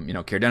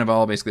 Caer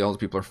Dineval, basically all those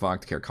people are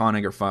fucked. Caer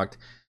Konig are fucked.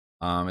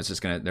 It's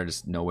just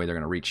there's no way they're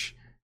gonna reach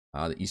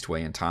the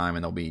Eastway in time,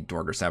 and there'll be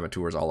Duergar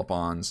saboteurs all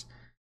upons.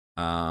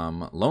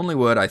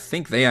 Lonelywood, I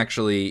think they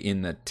actually,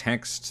 in the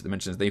text, it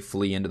mentions they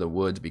flee into the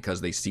woods because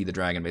they see the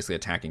dragon basically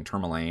attacking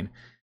Tourmaline.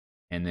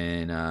 And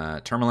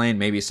then Tourmaline,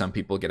 maybe some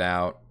people get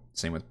out.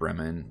 Same with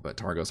Bremen, but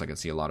Targos, I can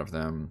see a lot of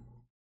them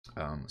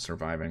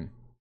surviving.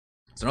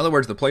 So in other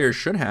words, the players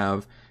should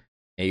have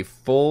a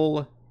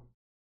full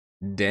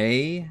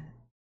day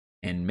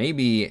and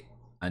maybe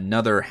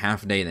another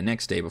half day the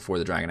next day before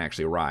the dragon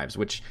actually arrives,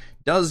 which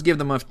does give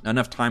them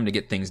enough time to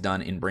get things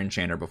done in Bryn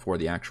Shander before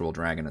the actual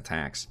dragon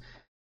attacks.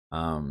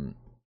 And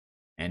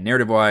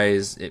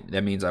narrative-wise,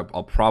 that means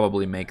I'll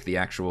probably make the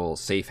actual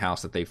safe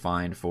house that they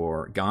find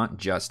for Gaunt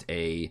just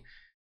a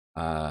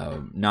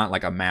not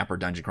like a map or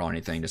dungeon crawl or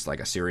anything, just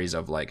like a series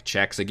of like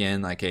checks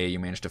again, like, hey, you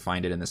managed to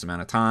find it in this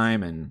amount of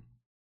time, and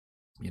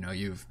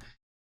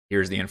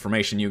here's the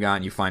information you got,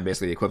 and you find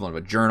basically the equivalent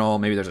of a journal.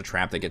 Maybe there's a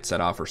trap that gets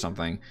set off or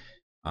something.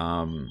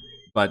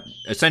 But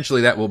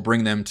essentially that will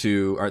bring them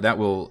to, or that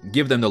will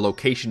give them the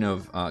location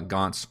of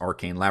Gaunt's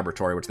arcane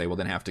laboratory, which they will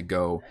then have to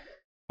go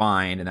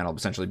find, and that'll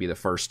essentially be the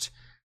first,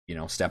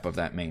 step of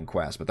that main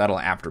quest. But that'll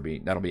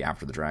be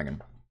after the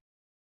dragon.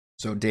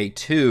 So day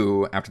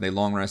 2, after they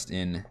long rest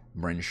in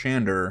Bryn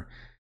Shander,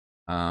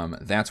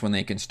 that's when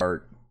they can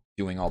start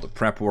doing all the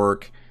prep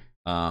work.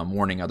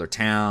 Warning other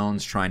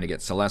towns, trying to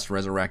get Celeste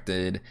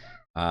resurrected,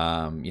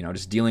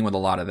 just dealing with a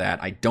lot of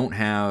that. I don't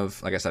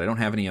have, like I said, I don't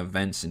have any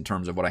events in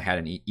terms of what I had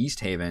in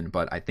East Haven,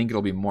 but I think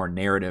it'll be more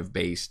narrative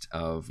based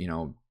of,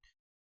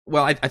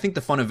 well, I think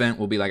the fun event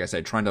will be, like I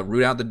said, trying to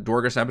root out the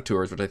Duergar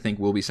saboteurs, which I think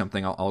will be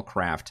something I'll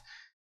craft.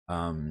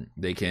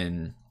 They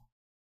can,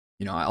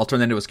 I'll turn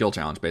that into a skill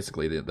challenge,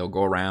 basically. They'll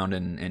go around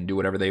and do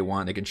whatever they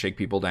want. They can shake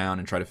people down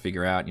and try to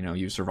figure out,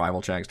 use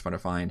survival checks to try to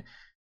find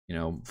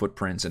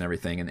footprints and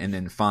everything, and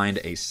then find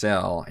a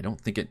cell. I don't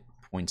think it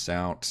points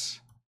out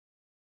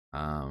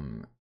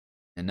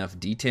enough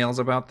details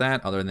about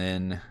that, other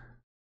than the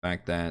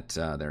fact that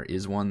there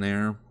is one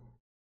there.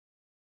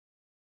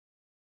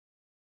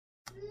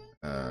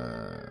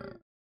 Let's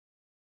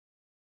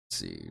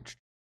see.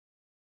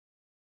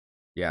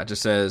 Yeah, it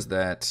just says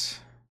that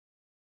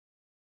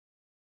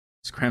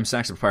Scram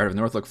Sax, the proprietor of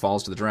Northlook,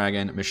 falls to the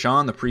dragon.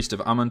 Michonne, the priest of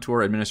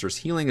Amantur, administers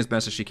healing as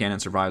best as she can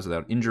and survives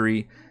without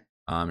injury.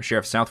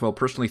 Sheriff Southwell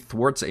personally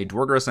thwarts a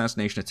Duergar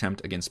assassination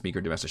attempt against Speaker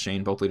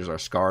Devastation. Both leaders are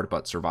scarred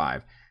but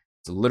survive.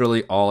 It's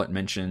literally all it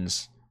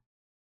mentions.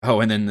 Oh,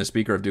 and then the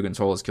Speaker of Dugan's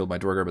Hole is killed by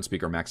Duergar, but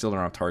Speaker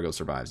Maxildenar of Targo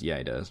survives. Yeah,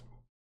 he does.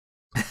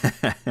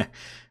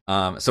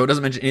 So it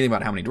doesn't mention anything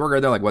about how many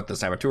Duergar there, like what the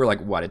saboteur, like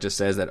what. It just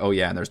says that, oh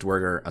yeah, and there's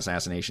Duergar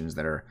assassinations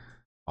that are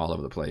all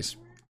over the place.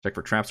 Check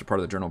for traps or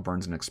part of the journal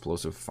burns an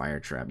explosive fire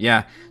trap.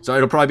 Yeah, so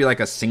it'll probably be like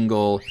a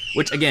single,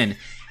 which again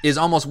is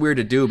almost weird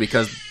to do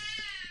because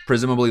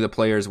presumably the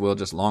players will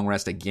just long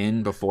rest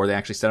again before they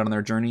actually set out on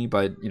their journey,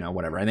 but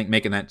whatever. I think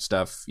making that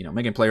stuff,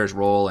 making players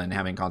roll and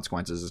having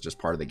consequences is just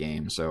part of the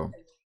game, so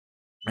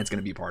that's going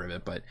to be part of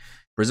it. But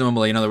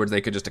presumably, in other words,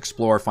 they could just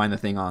explore, find the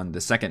thing on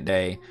the second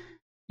day.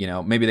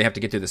 Maybe they have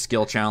to get through the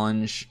skill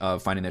challenge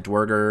of finding the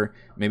Duergar.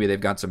 Maybe they've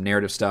got some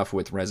narrative stuff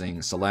with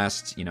resing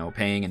Celeste,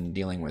 paying and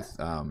dealing with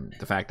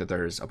the fact that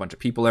there's a bunch of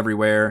people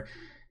everywhere.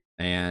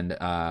 and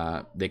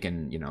they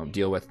can,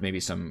 deal with maybe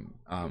some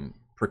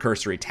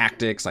precursory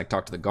tactics, like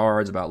talk to the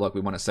guards about, look,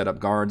 we want to set up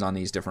guards on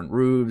these different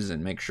roofs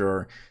and make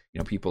sure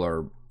people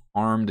are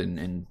armed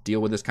and deal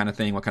with this kind of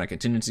thing. What kind of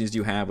contingencies do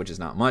you have? Which is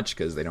not much,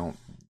 because they don't,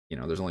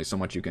 there's only so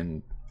much you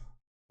can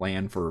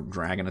plan for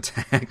dragon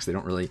attacks. They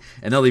don't really,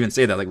 and they'll even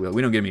say that, like,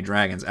 we don't get any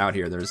dragons out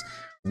here. There's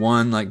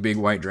one like big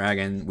white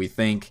dragon, we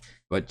think,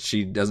 but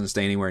she doesn't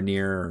stay anywhere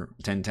near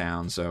 10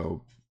 towns,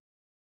 so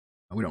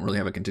we don't really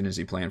have a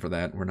contingency plan for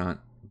that. We're not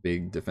a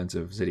big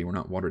defensive city. We're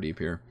not Waterdeep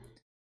here.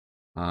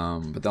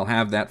 But they'll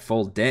have that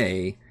full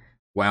day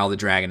while the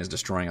dragon is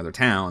destroying other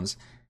towns,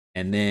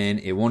 and then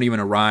it won't even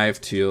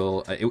arrive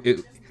till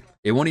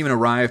it won't even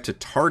arrive to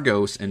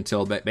Targos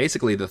until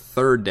basically the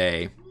third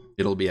day.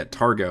 It'll be at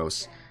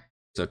Targos,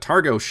 so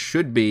Targos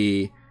should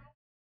be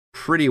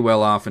pretty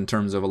well off in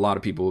terms of a lot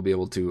of people will be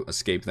able to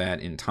escape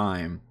that in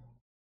time.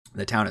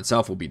 The town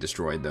itself will be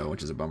destroyed though,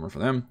 which is a bummer for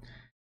them.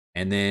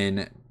 And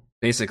then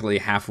basically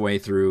halfway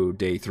through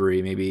day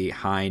 3, maybe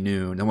high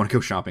noon, they want to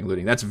go shopping,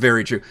 looting. That's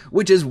very true,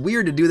 which is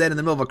weird to do that in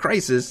the middle of a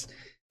crisis,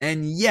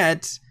 and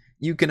yet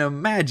you can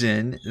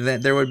imagine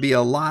that there would be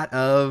a lot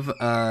of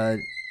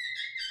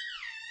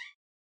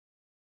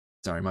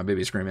sorry, my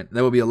baby's screaming.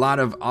 There will be a lot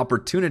of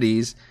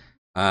opportunities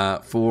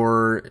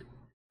for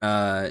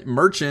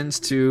merchants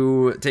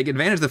to take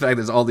advantage of the fact that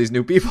there's all these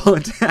new people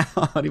in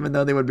town, even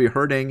though they would be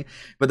hurting.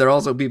 But there are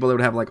also people that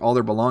would have like all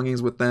their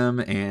belongings with them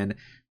and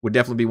would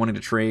definitely be wanting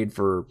to trade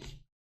for,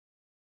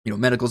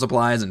 medical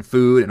supplies and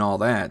food and all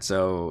that.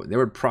 So there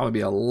would probably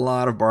be a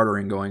lot of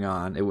bartering going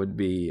on. It would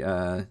be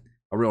a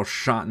real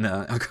shot in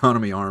the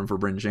economy arm for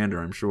Bryn Shander,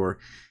 I'm sure.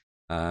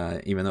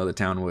 Even though the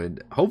town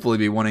would hopefully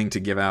be wanting to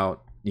give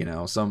out,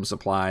 some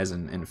supplies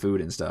and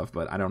food and stuff.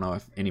 But I don't know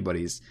if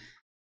anybody's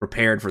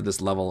prepared for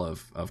this level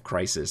of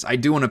crisis. I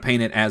do want to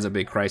paint it as a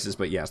big crisis,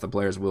 but yes, the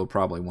players will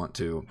probably want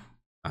to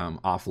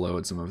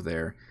offload some of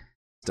their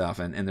stuff,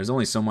 and there's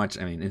only so much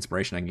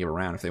inspiration I can give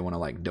around if they want to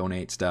like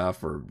donate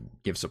stuff or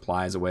give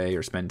supplies away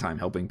or spend time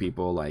helping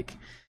people. Like,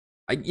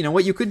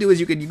 what you could do is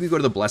you could go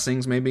to the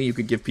blessings. Maybe you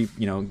could give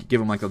people, give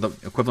them like the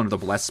equivalent of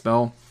the bless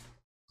spell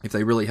if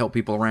they really help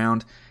people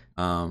around,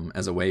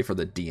 as a way for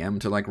the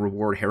DM to like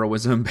reward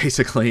heroism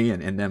basically,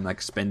 and them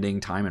like spending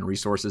time and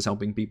resources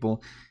helping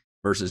people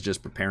versus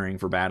just preparing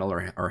for battle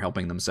or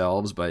helping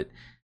themselves. But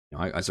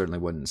I certainly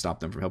wouldn't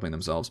stop them from helping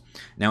themselves.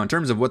 Now, in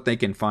terms of what they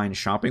can find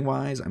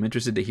shopping-wise, I'm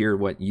interested to hear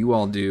what you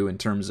all do in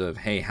terms of,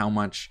 hey, how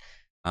much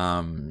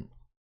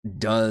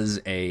does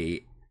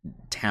a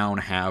town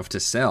have to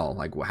sell?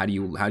 Like, how do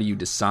you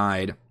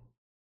decide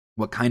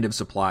what kind of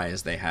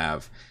supplies they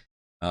have?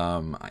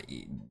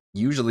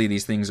 Usually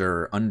these things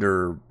are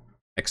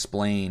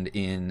under-explained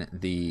in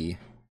the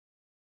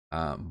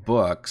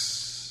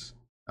books.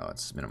 Oh,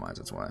 it's minimized,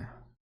 that's why.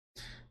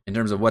 In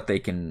terms of what they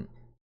can...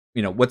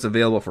 what's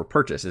available for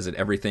purchase. Is it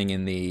everything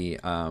in the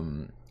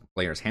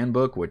player's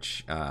handbook,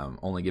 which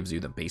only gives you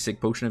the basic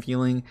potion of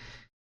healing?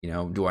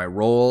 Do I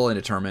roll and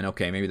determine,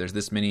 okay, maybe there's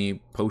this many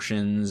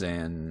potions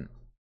and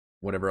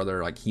whatever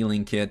other like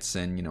healing kits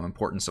and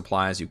important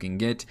supplies you can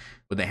get?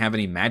 Would they have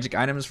any magic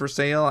items for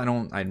sale?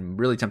 I'm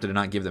really tempted to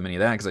not give them any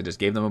of that, because I just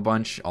gave them a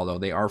bunch, although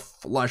they are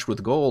flush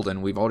with gold,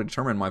 and we've already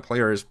determined my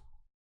players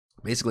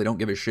basically don't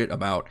give a shit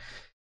about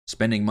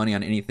spending money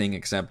on anything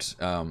except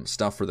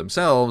stuff for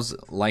themselves,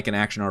 like an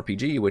action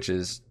RPG, which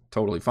is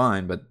totally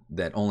fine, but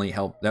that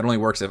only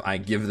works if I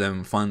give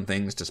them fun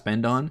things to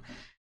spend on.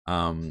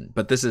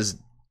 But this is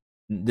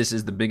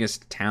the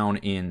biggest town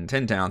in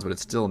 10 towns, but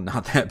it's still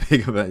not that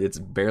big of it's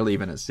barely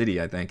even a city,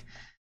 I think.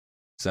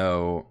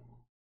 So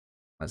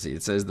let's see.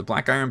 It says the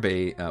Black Iron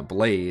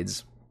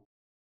Blades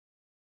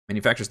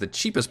manufactures the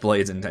cheapest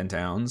blades in 10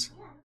 towns,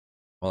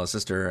 while his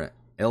sister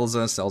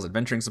Elza sells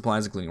adventuring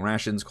supplies, including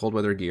rations, cold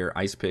weather gear,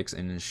 ice picks,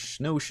 and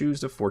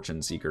snowshoes to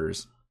fortune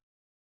seekers.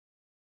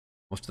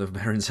 Most of the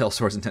veteran sell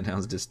swords in 10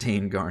 towns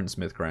disdain Garn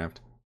Smithcraft.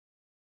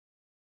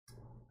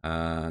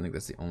 I think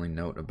that's the only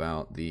note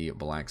about the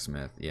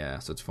blacksmith. Yeah,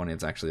 so it's funny.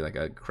 It's actually like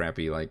a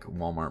crappy like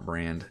Walmart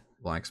brand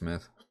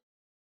blacksmith.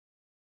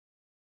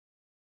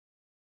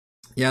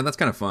 Yeah, that's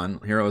kind of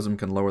fun. Heroism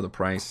can lower the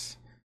price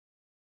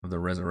of the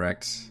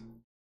resurrects.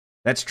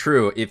 That's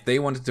true. If they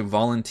wanted to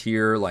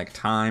volunteer like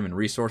time and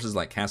resources,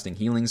 like casting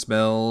healing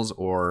spells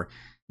or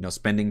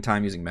spending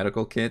time using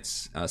medical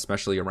kits,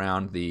 especially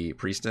around the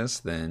priestess,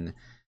 then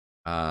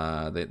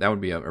that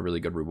would be a really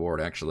good reward.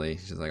 Actually,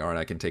 she's like, all right,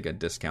 I can take a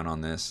discount on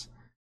this,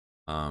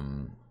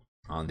 on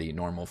the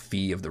normal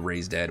fee of the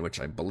raised dead, which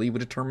I believe we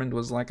determined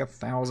was like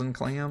 1,000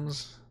 clams.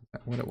 Is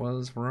that what it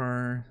was for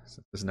our?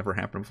 This never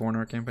happened before in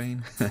our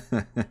campaign.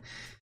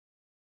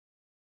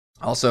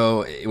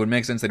 Also, it would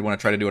make sense they'd want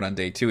to try to do it on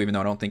day 2, even though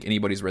I don't think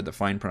anybody's read the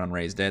fine print on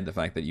Raised Dead. The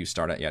fact that you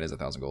start at, it is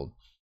 1,000 gold.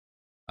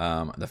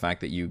 The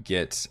fact that you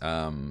get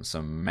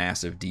some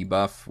massive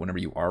debuff whenever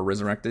you are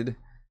resurrected.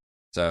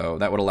 So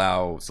that would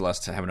allow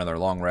Celeste to have another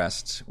long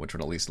rest, which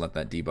would at least let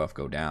that debuff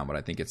go down. But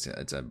I think it's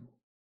a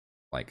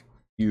like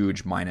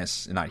huge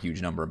minus, not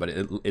huge number, but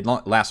it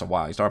lasts a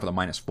while. You start off with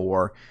a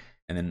 -4,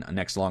 and then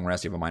next long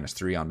rest you have a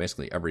 -3 on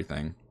basically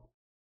everything.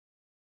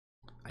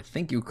 I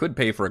think you could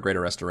pay for a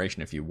Greater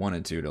Restoration if you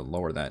wanted to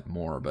lower that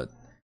more, but it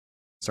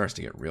starts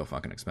to get real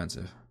fucking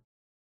expensive.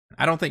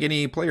 I don't think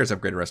any players have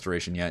Greater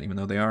Restoration yet, even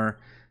though they are.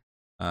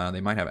 They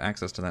might have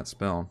access to that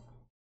spell.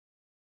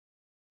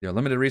 They're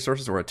limited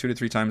resources or a 2 to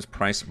 3 times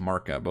price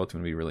markup. Both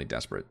would be really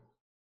desperate.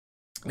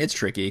 It's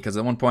tricky because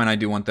at one point I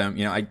do want them.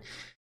 You know,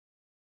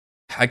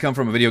 I come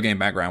from a video game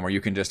background where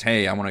you can just,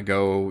 hey, I want to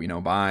go, you know,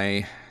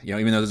 buy, you know,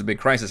 even though there's a big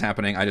crisis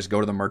happening, I just go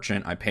to the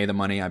merchant, I pay the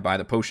money, I buy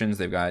the potions.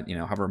 They've got, you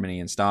know, however many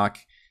in stock,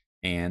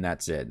 and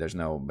that's it. There's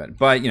no,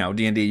 but you know,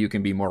 D&D, you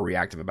can be more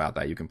reactive about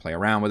that. You can play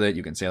around with it.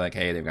 You can say like,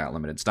 hey, they've got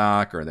limited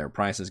stock or their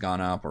price has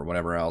gone up or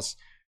whatever else.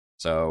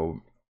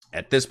 So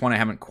at this point, I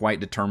haven't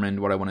quite determined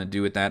what I want to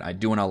do with that. I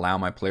do want to allow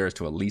my players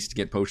to at least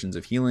get potions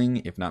of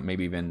healing, if not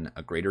maybe even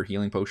a greater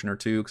healing potion or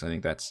two, because I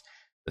think that's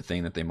the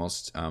thing that they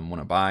most want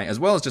to buy, as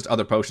well as just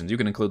other potions. You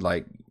can include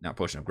like, not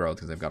Potion of Growth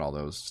because they've got all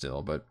those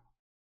still, but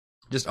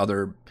just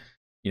other,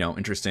 you know,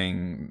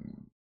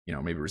 interesting, you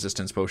know, maybe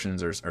resistance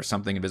potions or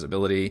something,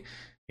 invisibility.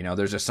 You know,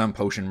 there's just some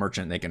potion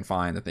merchant they can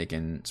find that they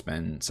can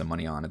spend some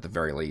money on at the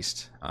very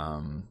least.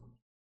 I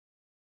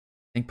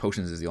think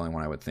potions is the only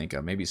one I would think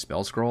of. Maybe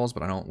spell scrolls,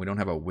 but we don't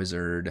have a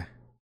wizard.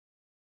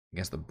 I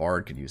guess the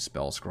bard could use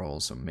spell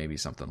scrolls, so maybe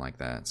something like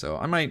that. So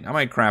I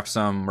might craft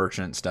some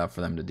merchant stuff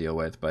for them to deal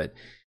with, but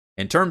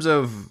in terms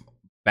of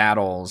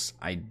battles,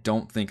 I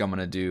don't think I'm going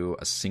to do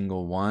a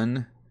single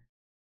one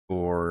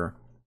for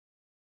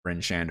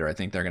Bryn Shander. I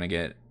think they're going to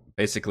get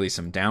basically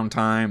some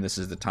downtime. This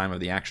is the time of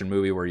the action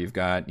movie where you've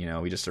got, you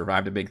know, we just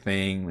survived a big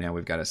thing. Now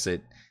we've got to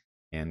sit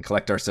and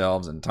collect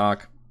ourselves and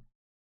talk.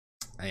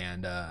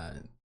 And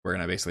we're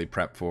going to basically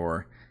prep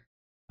for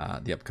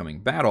the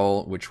upcoming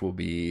battle, which will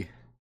be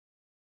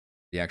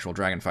the actual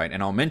dragon fight.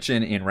 And I'll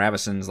mention in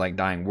Ravisson's like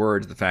dying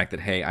words the fact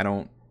that, hey, I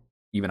don't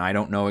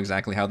know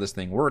exactly how this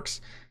thing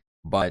works,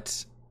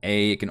 but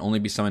it can only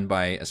be summoned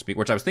by a speaker,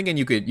 which I was thinking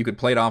you could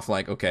play it off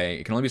like, okay,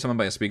 it can only be summoned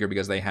by a speaker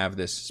because they have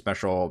this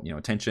special, you know,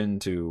 attention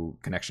to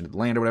connection to the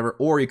land or whatever.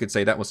 Or you could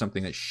say that was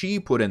something that she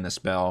put in the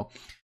spell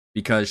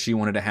because she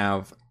wanted to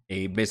have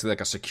basically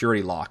like a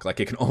security lock. Like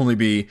it can only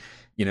be,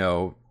 you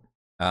know,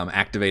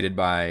 activated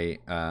by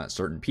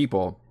certain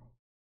people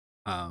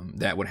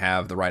that would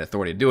have the right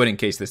authority to do it in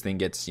case this thing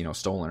gets, you know,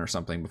 stolen or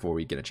something before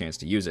we get a chance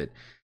to use it.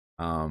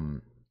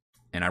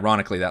 And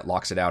ironically, that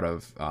locks it out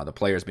of the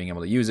players being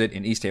able to use it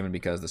in Easthaven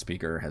because the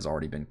speaker has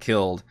already been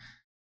killed.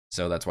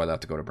 So that's why they have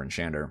to go to Bryn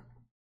Shander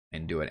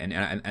and do it.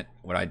 And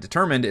what I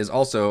determined is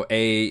also,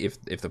 if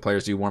the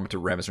players do want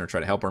to Ravisson or try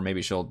to help her,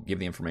 maybe she'll give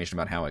the information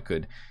about how it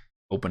could.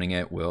 Opening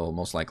it will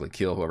most likely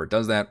kill whoever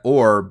does that.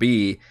 Or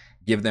B,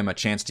 give them a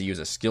chance to use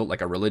a skill,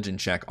 like a religion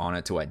check on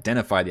it to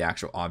identify the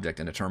actual object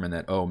and determine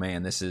that, oh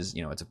man, this is,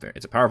 you know,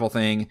 it's a powerful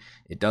thing.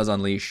 It does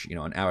unleash, you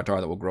know, an avatar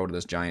that will grow to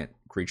this giant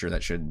creature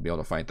that should be able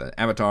to fight the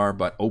avatar.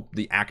 But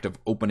the act of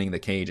opening the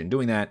cage and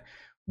doing that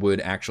would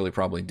actually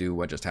probably do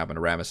what just happened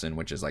to Ravisson,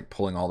 which is like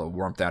pulling all the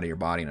warmth out of your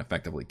body and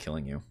effectively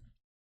killing you.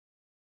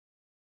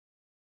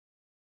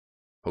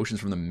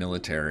 Potions from the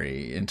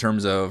military. In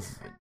terms of,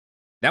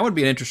 that would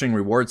be an interesting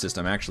reward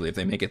system, actually, if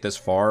they make it this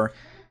far.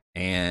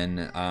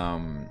 And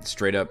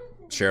straight up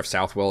Sheriff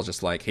Southwell is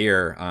just like,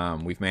 here,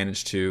 we've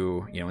managed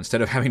to, you know,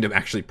 instead of having to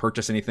actually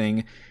purchase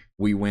anything,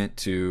 we went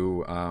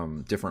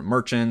to different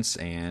merchants,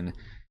 and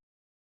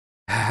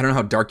I don't know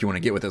how dark you want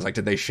to get with this. Like,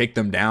 did they shake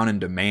them down and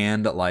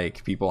demand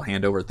like people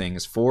hand over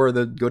things for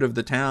the good of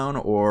the town?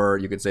 Or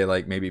you could say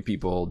like maybe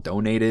people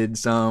donated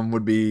some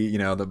would be, you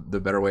know, the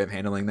better way of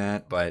handling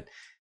that. But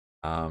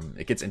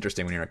it gets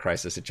interesting when you're in a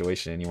crisis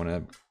situation and you want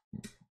to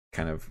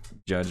kind of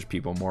judge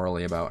people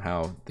morally about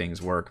how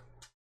things work.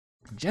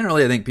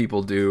 Generally, I think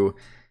people do,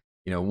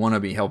 you know, want to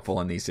be helpful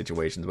in these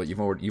situations, but you've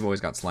always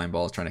got slime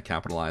balls trying to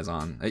capitalize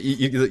on.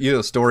 You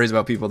know, stories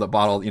about people that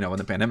bottle, you know, when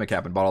the pandemic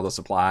happened, bottle the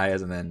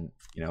supplies and then,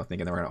 you know,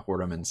 thinking they were going to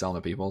hoard them and sell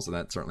them to people. So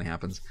that certainly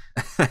happens.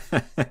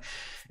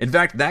 In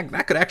fact,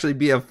 that could actually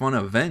be a fun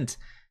event.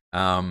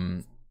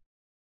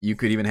 You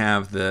could even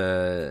have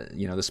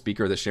the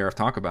speaker, the sheriff,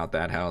 talk about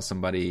that. How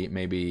somebody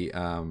maybe,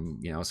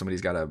 you know,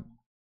 somebody's got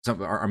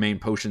our main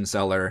potion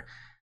seller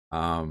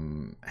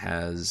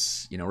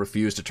has, you know,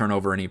 refused to turn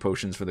over any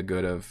potions for the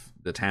good of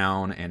the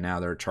town, and now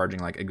they're charging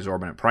like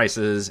exorbitant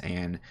prices,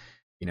 and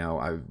you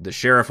know, the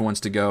sheriff wants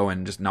to go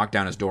and just knock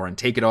down his door and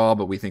take it all,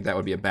 but we think that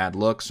would be a bad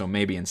look, so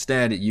maybe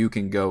instead you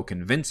can go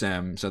convince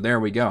him. So there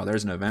we go,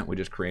 there's an event we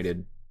just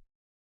created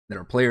that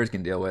our players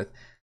can deal with.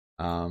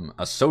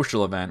 A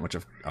social event, which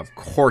of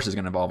course is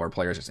going to involve our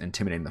players just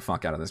intimidating the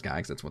fuck out of this guy,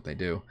 because that's what they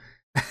do.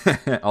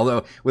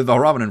 Although with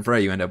Valravn and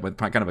Frey, you end up with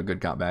kind of a good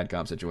cop, bad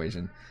cop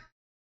situation.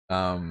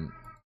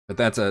 But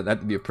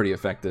that'd be a pretty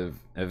effective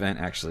event,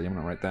 actually. I'm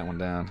gonna write that one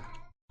down.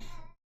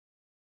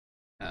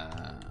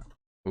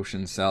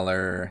 Potion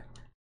seller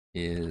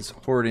is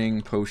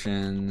hoarding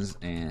potions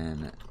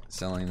and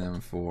selling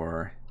them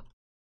for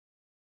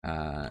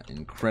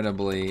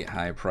incredibly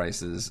high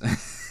prices.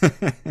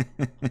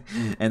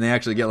 And they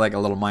actually get like a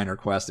little minor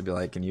quest to be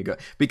like, can you go?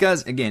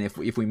 Because again, if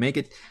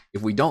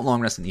we don't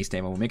long rest in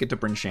Easthaven, we'll make it to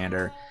Bryn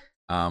Shander,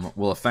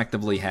 we'll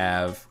effectively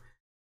have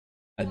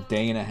a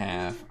day and a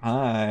half.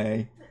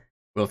 Hi.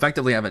 we'll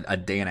effectively have a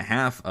day and a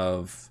half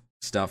of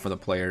stuff for the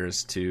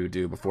players to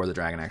do before the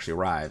dragon actually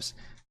arrives,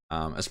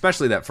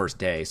 especially that first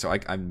day. So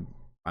I'm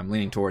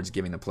leaning towards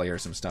giving the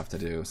players some stuff to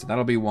do. So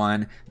that'll be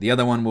one. The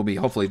other one will be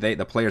hopefully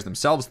the players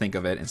themselves think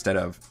of it instead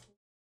of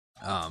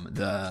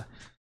the.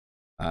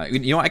 I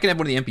can have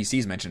one of the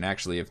NPCs mention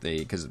actually if they,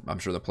 because I'm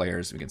sure the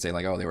players, we can say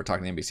like, oh, they were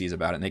talking to the NPCs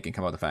about it, and they can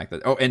come up with the fact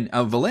that, oh, and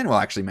Valen will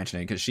actually mention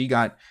it because she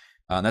got,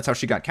 that's how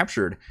she got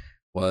captured,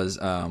 was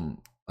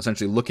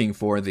essentially looking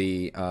for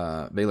the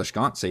Baelish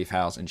Gaunt safe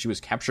house, and she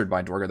was captured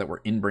by Duergar that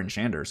were in Bryn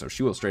Shander. So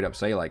she will straight up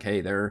say like, hey,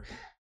 there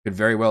could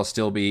very well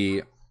still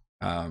be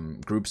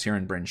groups here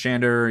in Bryn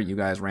Shander. You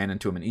guys ran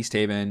into them in East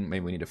Haven.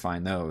 Maybe we need to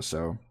find those.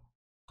 So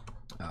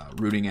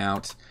rooting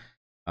out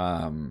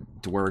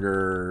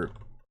Duergar.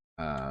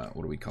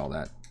 What do we call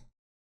that?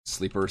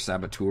 Sleeper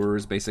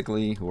saboteurs,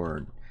 basically, who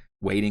are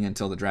waiting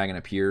until the dragon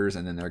appears,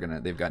 and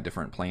then they've got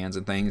different plans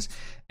and things.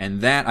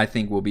 And that I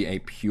think will be a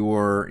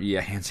pure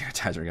hand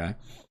sanitizer guy.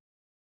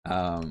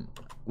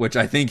 Which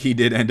I think he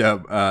did end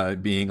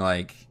up being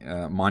like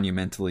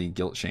monumentally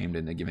guilt shamed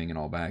into giving it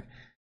all back.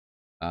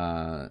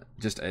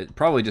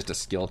 Probably just a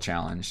skill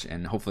challenge,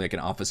 and hopefully I can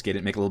obfuscate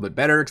it, make it a little bit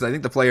better, because I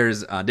think the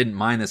players didn't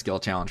mind the skill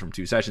challenge from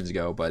 2 sessions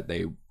ago, but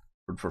they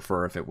would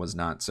prefer if it was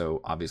not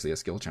so obviously a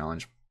skill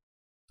challenge.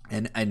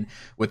 And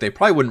what they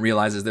probably wouldn't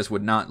realize is this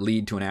would not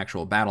lead to an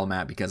actual battle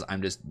map, because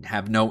I'm just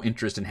have no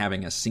interest in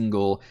having a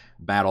single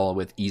battle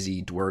with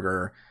easy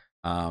Duergar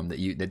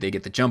that they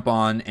get the jump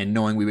on, and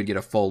knowing we would get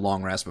a full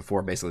long rest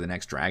before basically the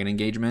next dragon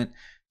engagement.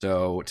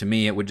 So to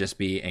me, it would just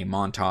be a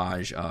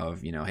montage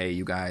of, hey,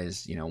 you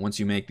guys, once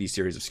you make these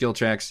series of skill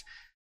checks,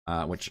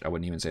 which I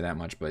wouldn't even say that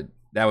much, but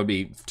that would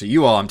be to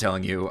you all, I'm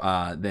telling you,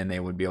 then they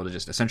would be able to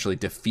just essentially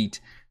defeat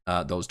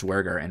those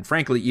Duergar. And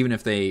frankly, even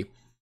if they,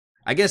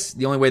 I guess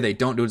the only way they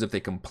don't do it is if they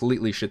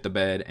completely shit the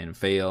bed and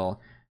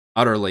fail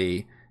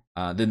utterly,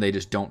 then they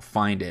just don't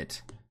find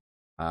it.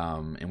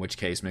 In which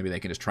case, maybe they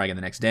can just try again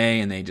the next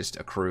day and they just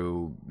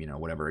accrue,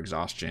 whatever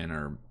exhaustion,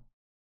 or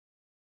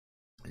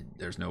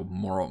there's no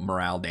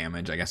morale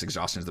damage. I guess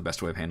exhaustion is the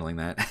best way of handling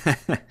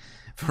that.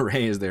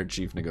 Foray is their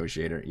chief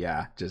negotiator.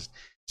 Yeah, just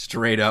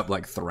straight up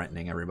like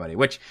threatening everybody,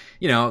 which,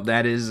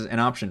 that is an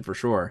option for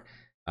sure.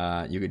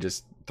 You could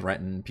just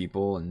threaten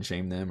people and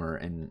shame them,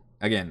 and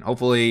again,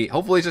 hopefully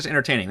it's just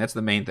entertaining. That's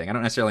the main thing. I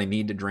don't necessarily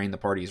need to drain the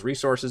party's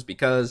resources,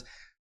 because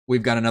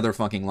we've got another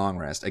fucking long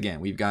rest. Again,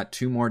 we've got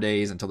 2 more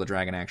days until the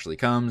dragon actually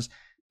comes.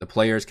 The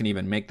players can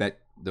even make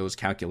those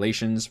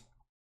calculations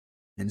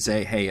and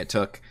say, hey, it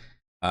took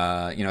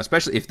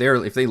especially if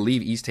they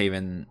leave East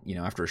Haven,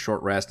 after a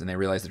short rest, and they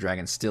realize the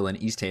dragon's still in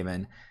East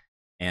Haven,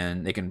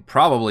 and they can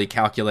probably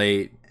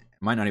calculate,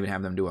 might not even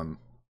have them do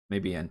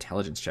maybe an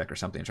intelligence check or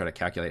something and try to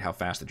calculate how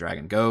fast the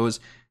dragon goes,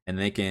 and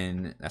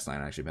that's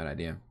not actually a bad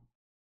idea.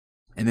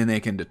 And then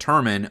they can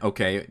determine,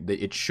 okay,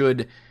 it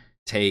should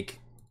take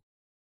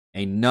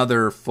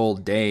another full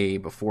day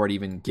before it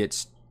even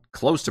gets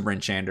close to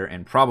Bryn Shander,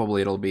 and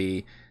probably it'll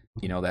be,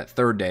 that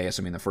third day,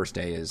 assuming the first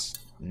day is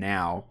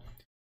now,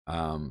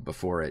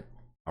 before it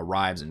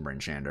arrives in Bryn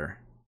Shander,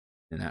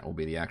 and that will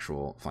be the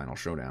actual final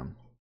showdown.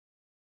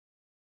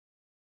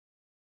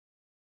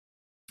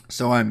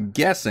 So I'm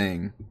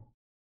guessing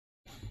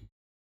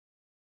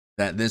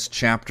that this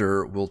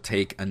chapter will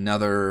take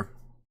another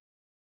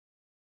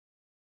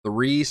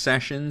 3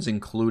 sessions,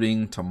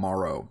 including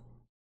tomorrow.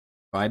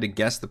 If I had to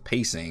guess the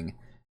pacing,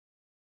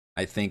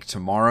 I think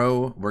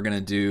tomorrow we're going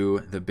to do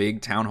the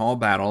big town hall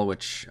battle,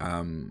 which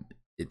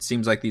it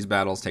seems like these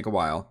battles take a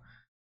while.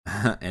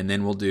 And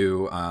then we'll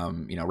do,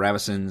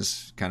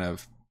 Ravisson's kind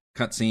of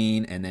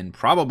cutscene, and then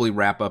probably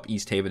wrap up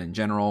East Haven in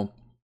general.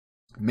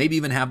 Maybe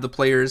even have the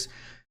players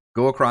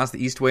go across the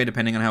Eastway,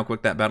 depending on how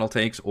quick that battle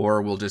takes,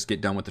 or we'll just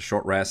get done with the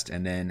short rest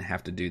and then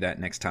have to do that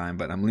next time.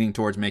 But I'm leaning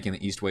towards making the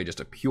Eastway just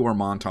a pure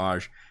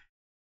montage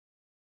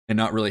and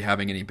not really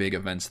having any big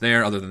events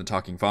there other than the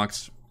Talking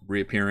Fox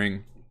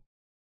reappearing.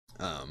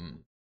 The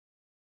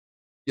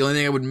only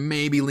thing I would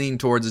maybe lean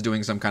towards is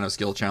doing some kind of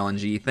skill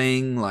challenge-y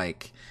thing,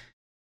 like,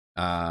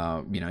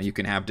 you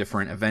can have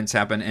different events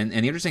happen. And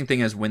the interesting thing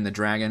is, when the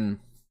dragon,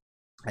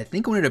 I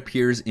think when it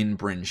appears in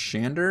Bryn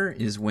Shander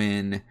is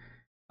when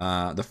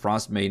the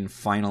Frost Maiden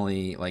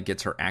finally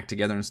gets her act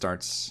together and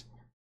starts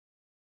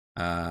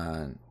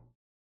kind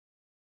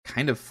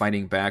of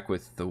fighting back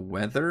with the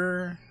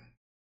weather.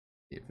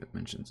 If it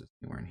mentions it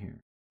anywhere in here.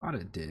 I thought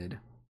it did.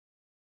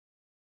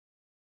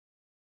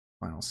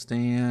 Final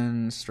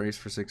stand, strays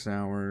for 6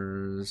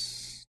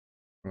 hours.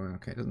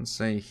 Okay, it doesn't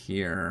say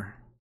here.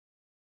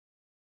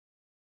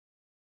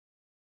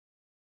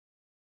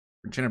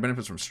 Jenner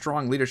benefits from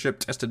strong leadership,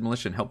 tested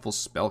militia, and helpful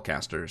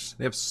spellcasters.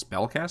 They have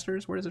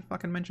spellcasters? Where does it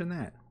fucking mention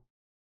that?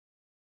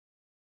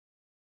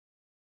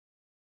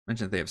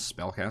 Mention that they have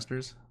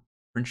spellcasters?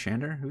 Bryn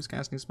Shander? Who's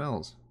casting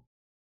spells?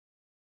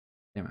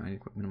 Damn it, I need to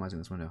quit minimizing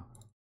this window.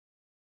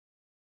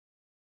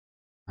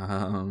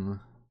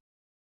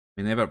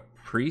 They have a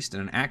priest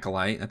and an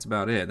acolyte. That's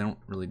about it. They don't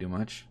really do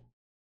much.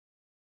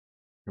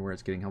 Where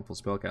it's getting helpful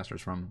spellcasters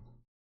from.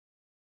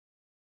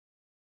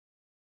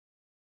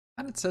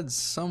 I thought it said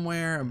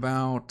somewhere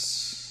about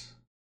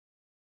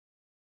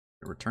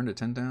Return to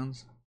 10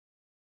 towns?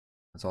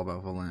 That's all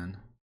about Volan.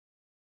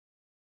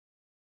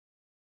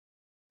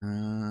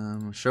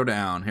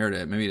 Showdown. Here it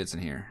is. Maybe it's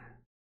in here.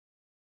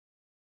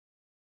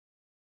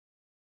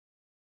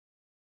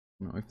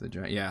 Wait for the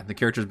dragon. Yeah, the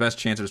character's best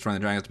chance of destroying the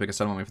dragon is to pick a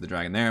settlement. Wait for the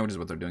dragon there, which is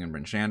what they're doing in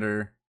Bryn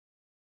Shander.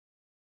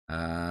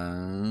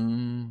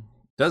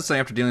 Does say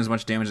after dealing as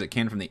much damage as it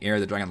can from the air,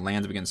 the dragon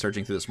lands and begins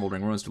searching through the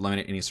smoldering ruins to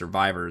eliminate any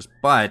survivors.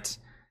 But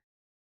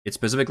it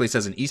specifically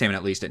says in Easthaven,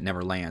 at least, it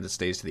never lands. It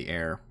stays to the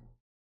air.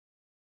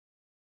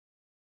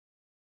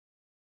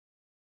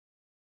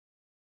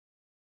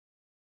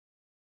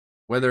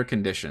 Weather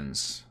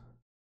conditions.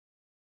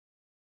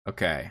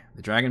 Okay,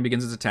 the dragon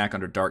begins its attack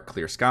under dark,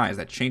 clear skies.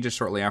 That changes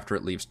shortly after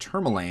it leaves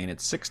Tourmaline,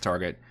 its 6th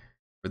target,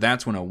 for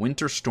that's when a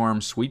winter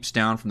storm sweeps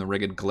down from the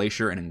Rigid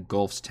Glacier and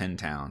engulfs 10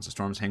 towns. The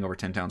storms hang over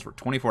 10 towns for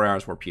 24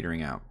 hours before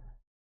petering out.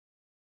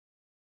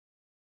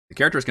 The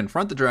characters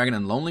confront the dragon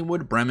in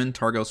Lonelywood, Bremen,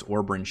 Targos,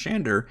 or Bryn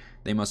Shander.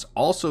 They must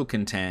also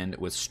contend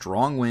with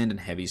strong wind and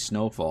heavy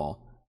snowfall.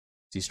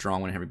 See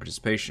strong wind and heavy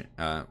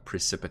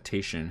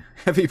precipitation.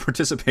 Heavy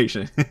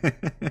participation.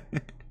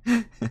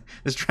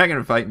 This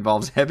dragon fight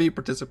involves heavy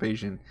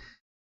participation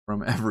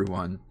from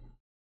everyone.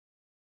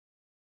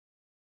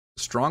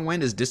 Strong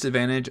wind is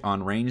disadvantage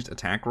on ranged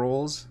attack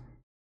rolls,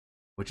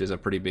 which is a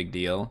pretty big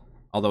deal.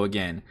 Although,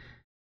 again,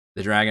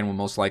 the dragon will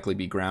most likely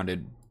be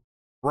grounded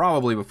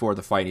probably before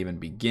the fight even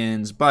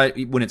begins. But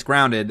when it's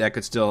grounded, that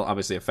could still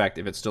obviously affect,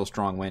 if it's still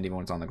strong wind, even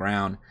when it's on the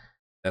ground,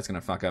 that's going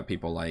to fuck up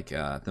people like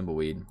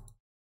Thimbleweed.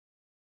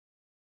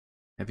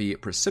 Heavy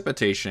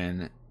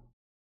precipitation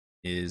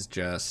is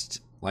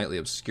just lightly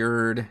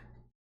obscured.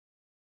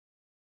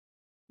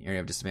 The area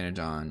of disadvantage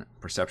on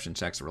perception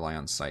checks that rely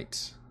on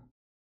sight.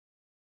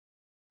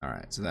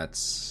 Alright, so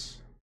that's...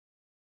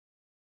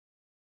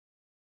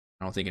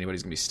 I don't think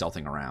anybody's going to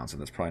be stealthing around, so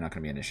that's probably not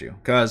going to be an issue.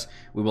 Because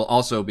we will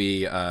also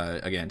be,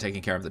 again,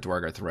 taking care of the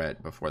Dwargar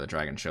threat before the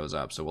dragon shows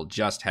up. So we'll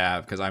just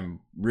have... Because I'm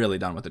really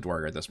done with the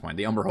Dwargar at this point.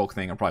 The Umber Hulk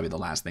thing will probably be the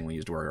last thing we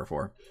use Dwargar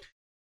for.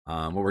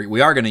 What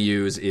we are going to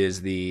use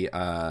is the...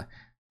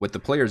 what the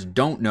players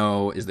don't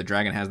know is the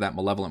dragon has that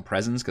malevolent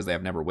presence, because they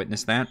have never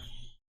witnessed that.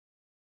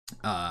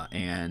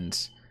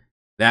 And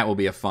that will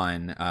be a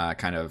fun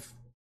kind of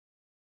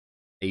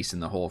ace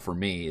in the hole for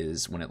me,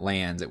 is when it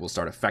lands, it will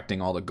start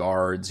affecting all the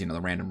guards, you know,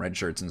 the random red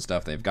shirts and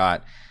stuff they've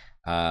got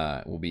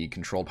will be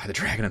controlled by the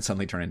dragon and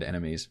suddenly turn into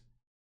enemies.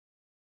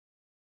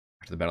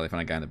 After the battle, they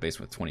find a guy in the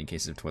basement with 20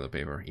 cases of toilet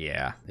paper.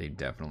 Yeah, they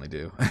definitely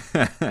do.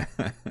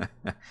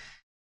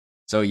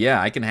 So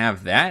yeah, I can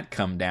have that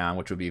come down,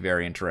 which would be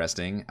very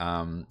interesting.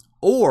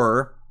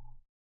 Or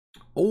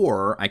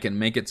I can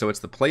make it so it's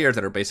the players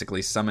that are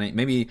basically summoning.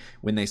 Maybe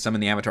when they summon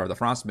the Avatar of the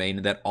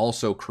Frostbane, that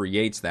also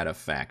creates that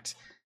effect.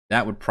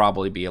 That would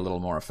probably be a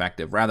little more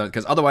effective, rather,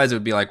 because otherwise it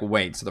would be like,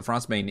 wait, so the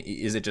Frostbane,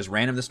 is it just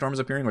random the storm is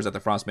appearing, or is that the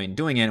Frostbane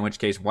doing it? In which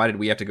case, why did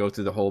we have to go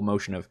through the whole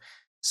motion of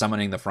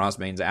summoning the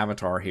Frostbane's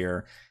avatar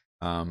here?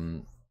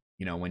 You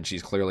know, when she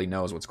clearly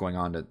knows what's going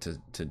on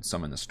to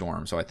summon the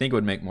storm. So I think it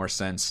would make more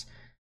sense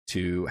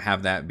to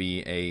have that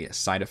be a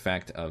side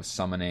effect of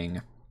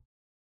summoning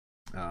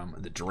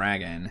the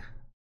dragon,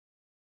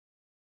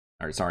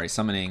 or sorry,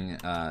 summoning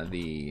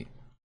the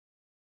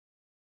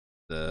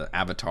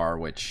avatar,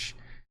 which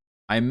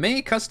I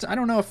may I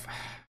don't know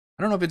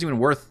if it's even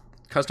worth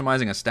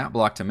customizing a stat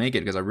block to make it,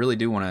 because I really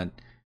do want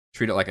to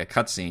treat it like a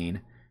cutscene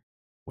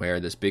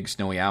where this big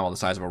snowy owl the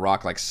size of a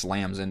rock like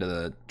slams into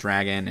the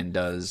dragon and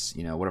does,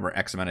 you know, whatever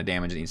X amount of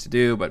damage it needs to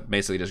do, but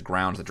basically just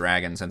grounds the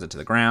dragon, sends it to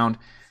the ground.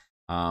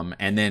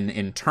 And then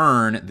in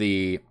turn,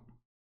 the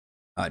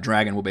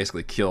dragon will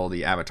basically kill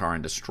the avatar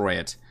and destroy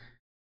it.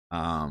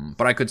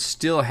 But I could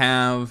still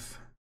have...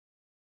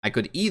 I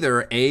could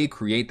either, A,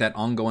 create that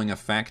ongoing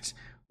effect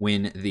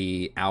when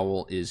the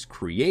owl is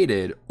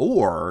created,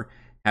 or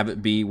have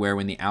it be where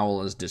when the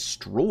owl is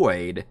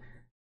destroyed,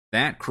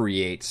 that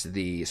creates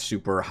the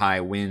super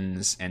high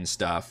winds and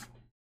stuff,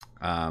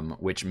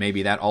 which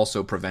maybe that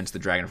also prevents the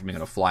dragon from being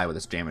able to fly with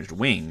its damaged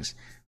wings,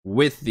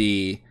 with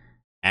the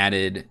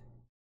added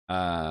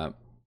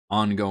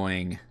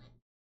ongoing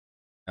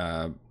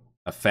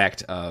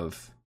effect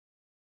of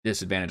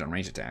disadvantage on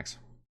range attacks.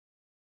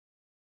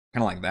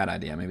 Kind of like that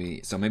idea.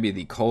 Maybe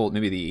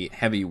the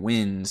heavy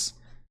winds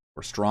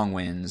or strong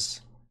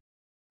winds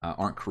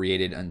aren't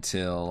created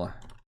until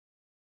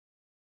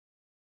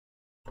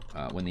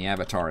when the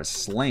avatar is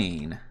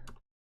slain,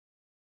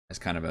 as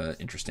kind of an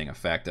interesting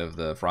effect of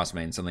the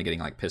Frostbane suddenly getting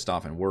like pissed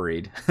off and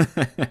worried.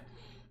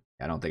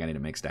 I don't think I need to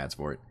make stats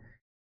for it.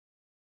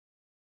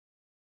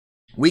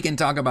 We can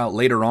talk about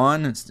later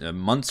on,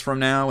 months from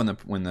now,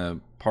 when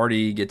the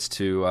party gets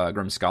to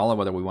Grimskala,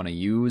 whether we want to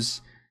use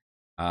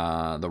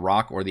the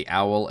rock or the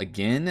owl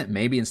again.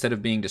 Maybe instead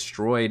of being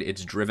destroyed,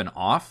 it's driven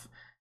off,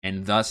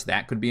 and thus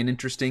that could be an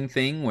interesting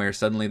thing where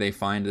suddenly they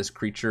find this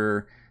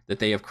creature that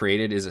they have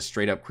created is a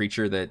straight up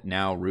creature that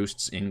now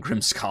roosts in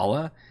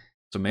Grimskala.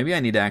 So maybe I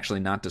need to actually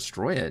not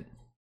destroy it.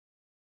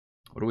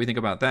 What do we think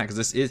about that? Because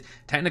this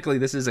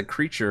is a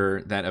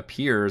creature that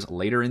appears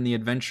later in the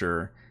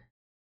adventure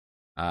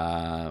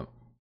as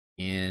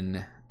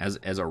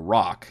a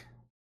rock.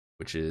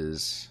 which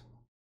is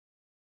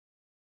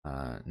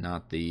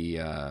not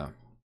Dwayne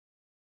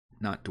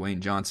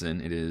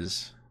Johnson. It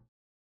is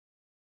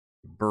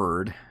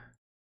Bird.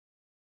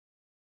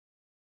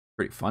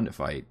 Pretty fun to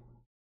fight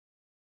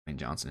Dwayne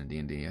Johnson in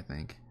D&D, I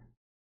think.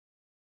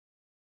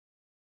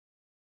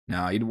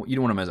 No, you'd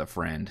want him as a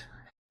friend.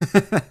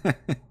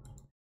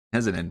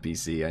 As an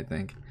NPC, I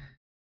think.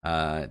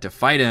 To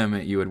fight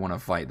him, you would want to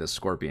fight the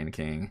Scorpion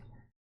King.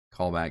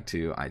 Call back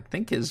to, I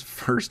think, his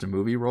first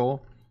movie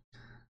role.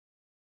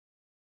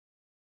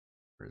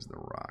 Where's The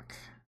Rock?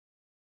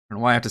 I don't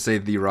know why I have to say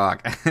The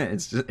Rock.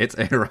 It's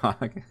A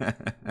Rock.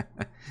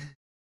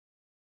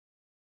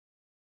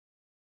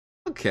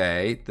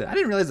 Okay, I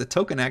didn't realize the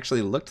token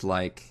actually looked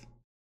like...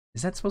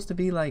 Is that supposed to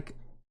be like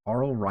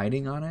oral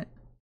writing on it?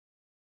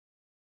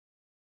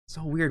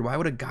 So weird. Why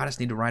would a goddess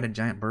need to ride a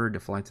giant bird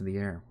to fly through the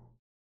air?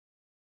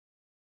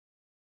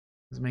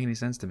 Doesn't make any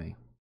sense to me.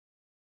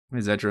 Hey,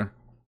 Zetra.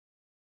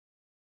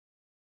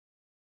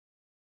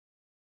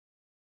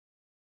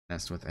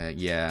 Messed with egg.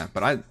 Yeah,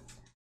 but I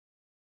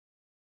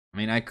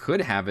mean, I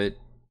could have it.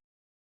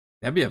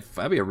 That'd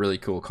be a really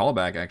cool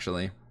callback,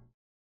 actually.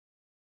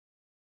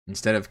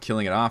 Instead of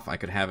killing it off, I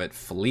could have it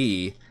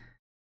flee,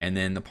 and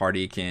then the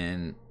party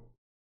can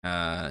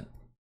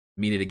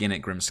meet it again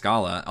at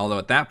Grimskala. Although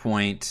at that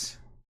point,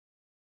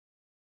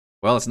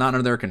 well, it's not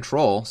under their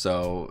control,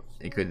 so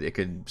it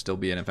could still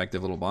be an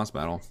effective little boss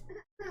battle.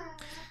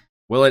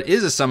 Well, it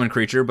is a summoned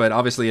creature, but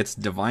obviously it's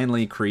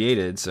divinely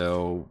created,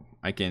 so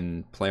I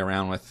can play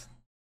around with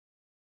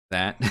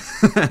that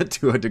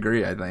to a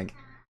degree, I think.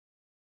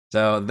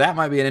 So that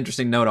might be an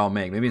interesting note I'll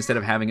make. Maybe instead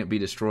of having it be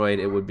destroyed,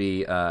 it would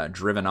be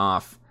driven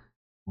off.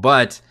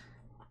 But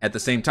at the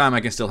same time, I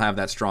can still have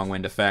that strong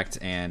wind effect,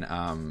 and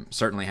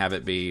certainly have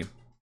it be...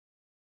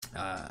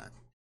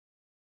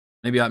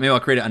 maybe I'll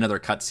create another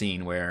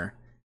cutscene where...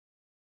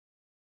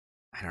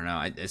 I don't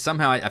know.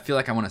 Somehow I feel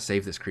like I want to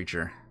save this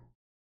creature.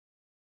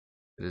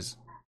 It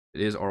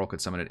is Oral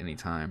could summon at any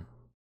time.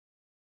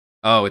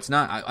 Oh, it's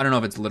not. I don't know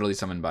if it's literally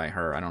summoned by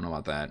her. I don't know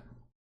about that.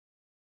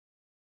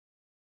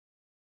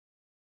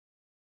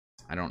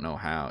 I don't know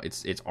how.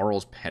 It's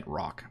Oral's pet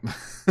rock.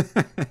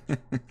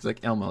 It's like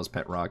Elmo's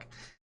pet rock.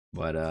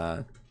 But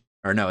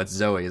or no, it's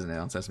Zoe, isn't it,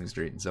 on Sesame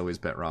Street? Zoe's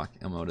pet rock.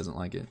 Elmo doesn't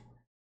like it.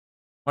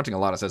 Watching a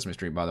lot of Sesame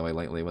Street, by the way,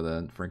 lately with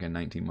a freaking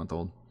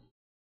 19-month-old.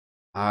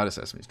 Ah, to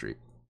Sesame Street.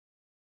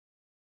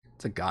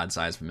 It's a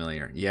god-sized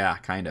familiar. Yeah,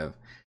 kind of.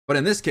 But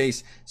in this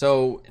case,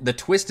 so the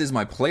twist is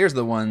my players are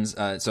the ones,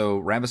 so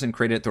Ravison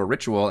created it through a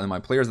ritual, and my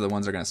players are the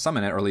ones that are going to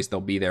summon it, or at least they'll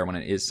be there when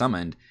it is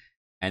summoned.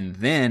 And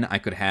then I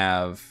could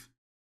have,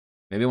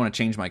 maybe I want to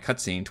change my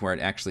cutscene to where it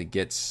actually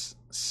gets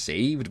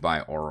saved by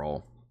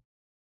Oral.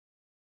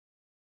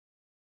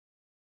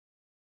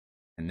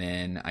 And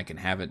then I can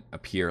have it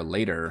appear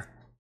later.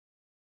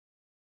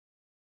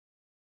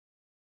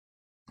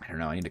 I don't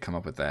know, I need to come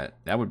up with that.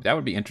 That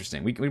would be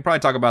interesting. We can probably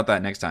talk about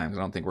that next time, because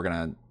I don't think we're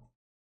going to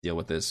deal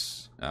with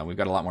this. We've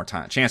got a lot more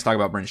time, chance to talk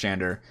about Bryn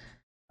Shander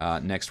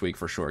next week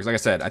for sure. Because like I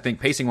said, I think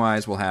pacing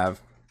wise, we'll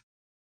have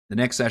the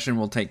next session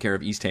will take care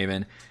of East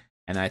Haven,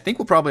 and I think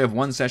we'll probably have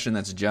one session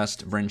that's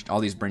just all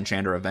these Bryn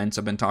Shander events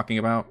I've been talking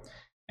about,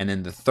 and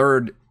then the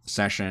third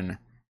session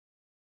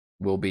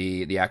will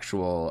be the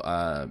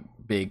actual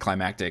big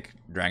climactic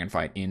dragon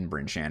fight in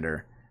Bryn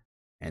Shander,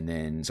 and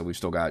then so we've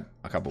still got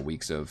a couple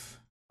weeks of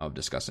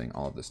discussing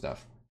all of this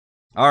stuff.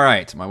 All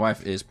right, my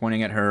wife is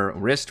pointing at her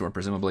wrist, where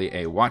presumably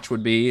a watch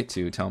would be,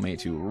 to tell me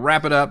to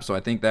wrap it up. So I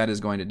think that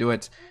is going to do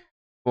it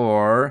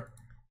for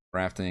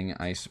Crafting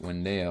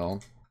Icewind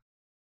Dale.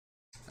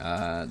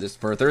 This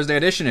for Thursday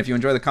edition. If you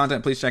enjoy the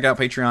content, please check out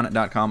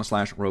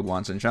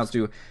patreon.com/RogueWatson. Shouts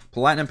to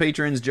Platinum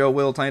patrons Joe,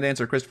 Will, Tiny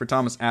Dancer, Christopher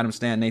Thomas, Adam,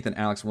 Stan, Nathan,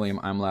 Alex, William,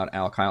 I'm Loud,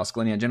 Al, Kyle,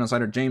 Sklinia,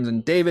 Genocider, James,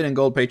 and David. And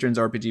gold patrons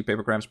RPG,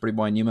 Papercrafts, Pretty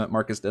Boy, Numa,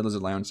 Marcus, Dead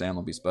Lizard, Lounge, Sam,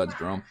 Lumpy Spuds,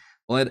 Jerome,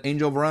 Bled,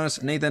 Angel,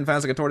 Veronis, Nathan,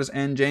 Fasica, Tortoise,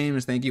 and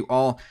James. Thank you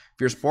all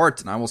for your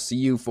support, and I will see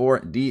you for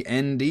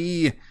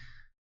D&D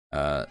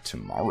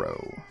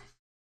tomorrow.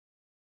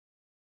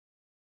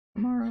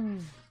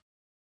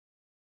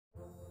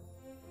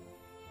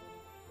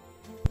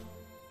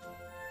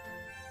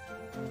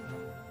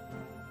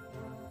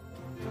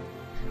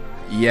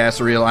 Yeah,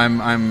 Surreal,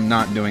 I'm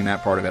not doing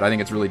that part of it. I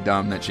think it's really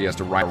dumb that she has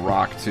to ride a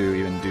rock to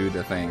even do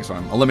the thing, so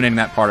I'm eliminating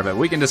that part of it.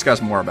 We can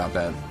discuss more about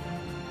that.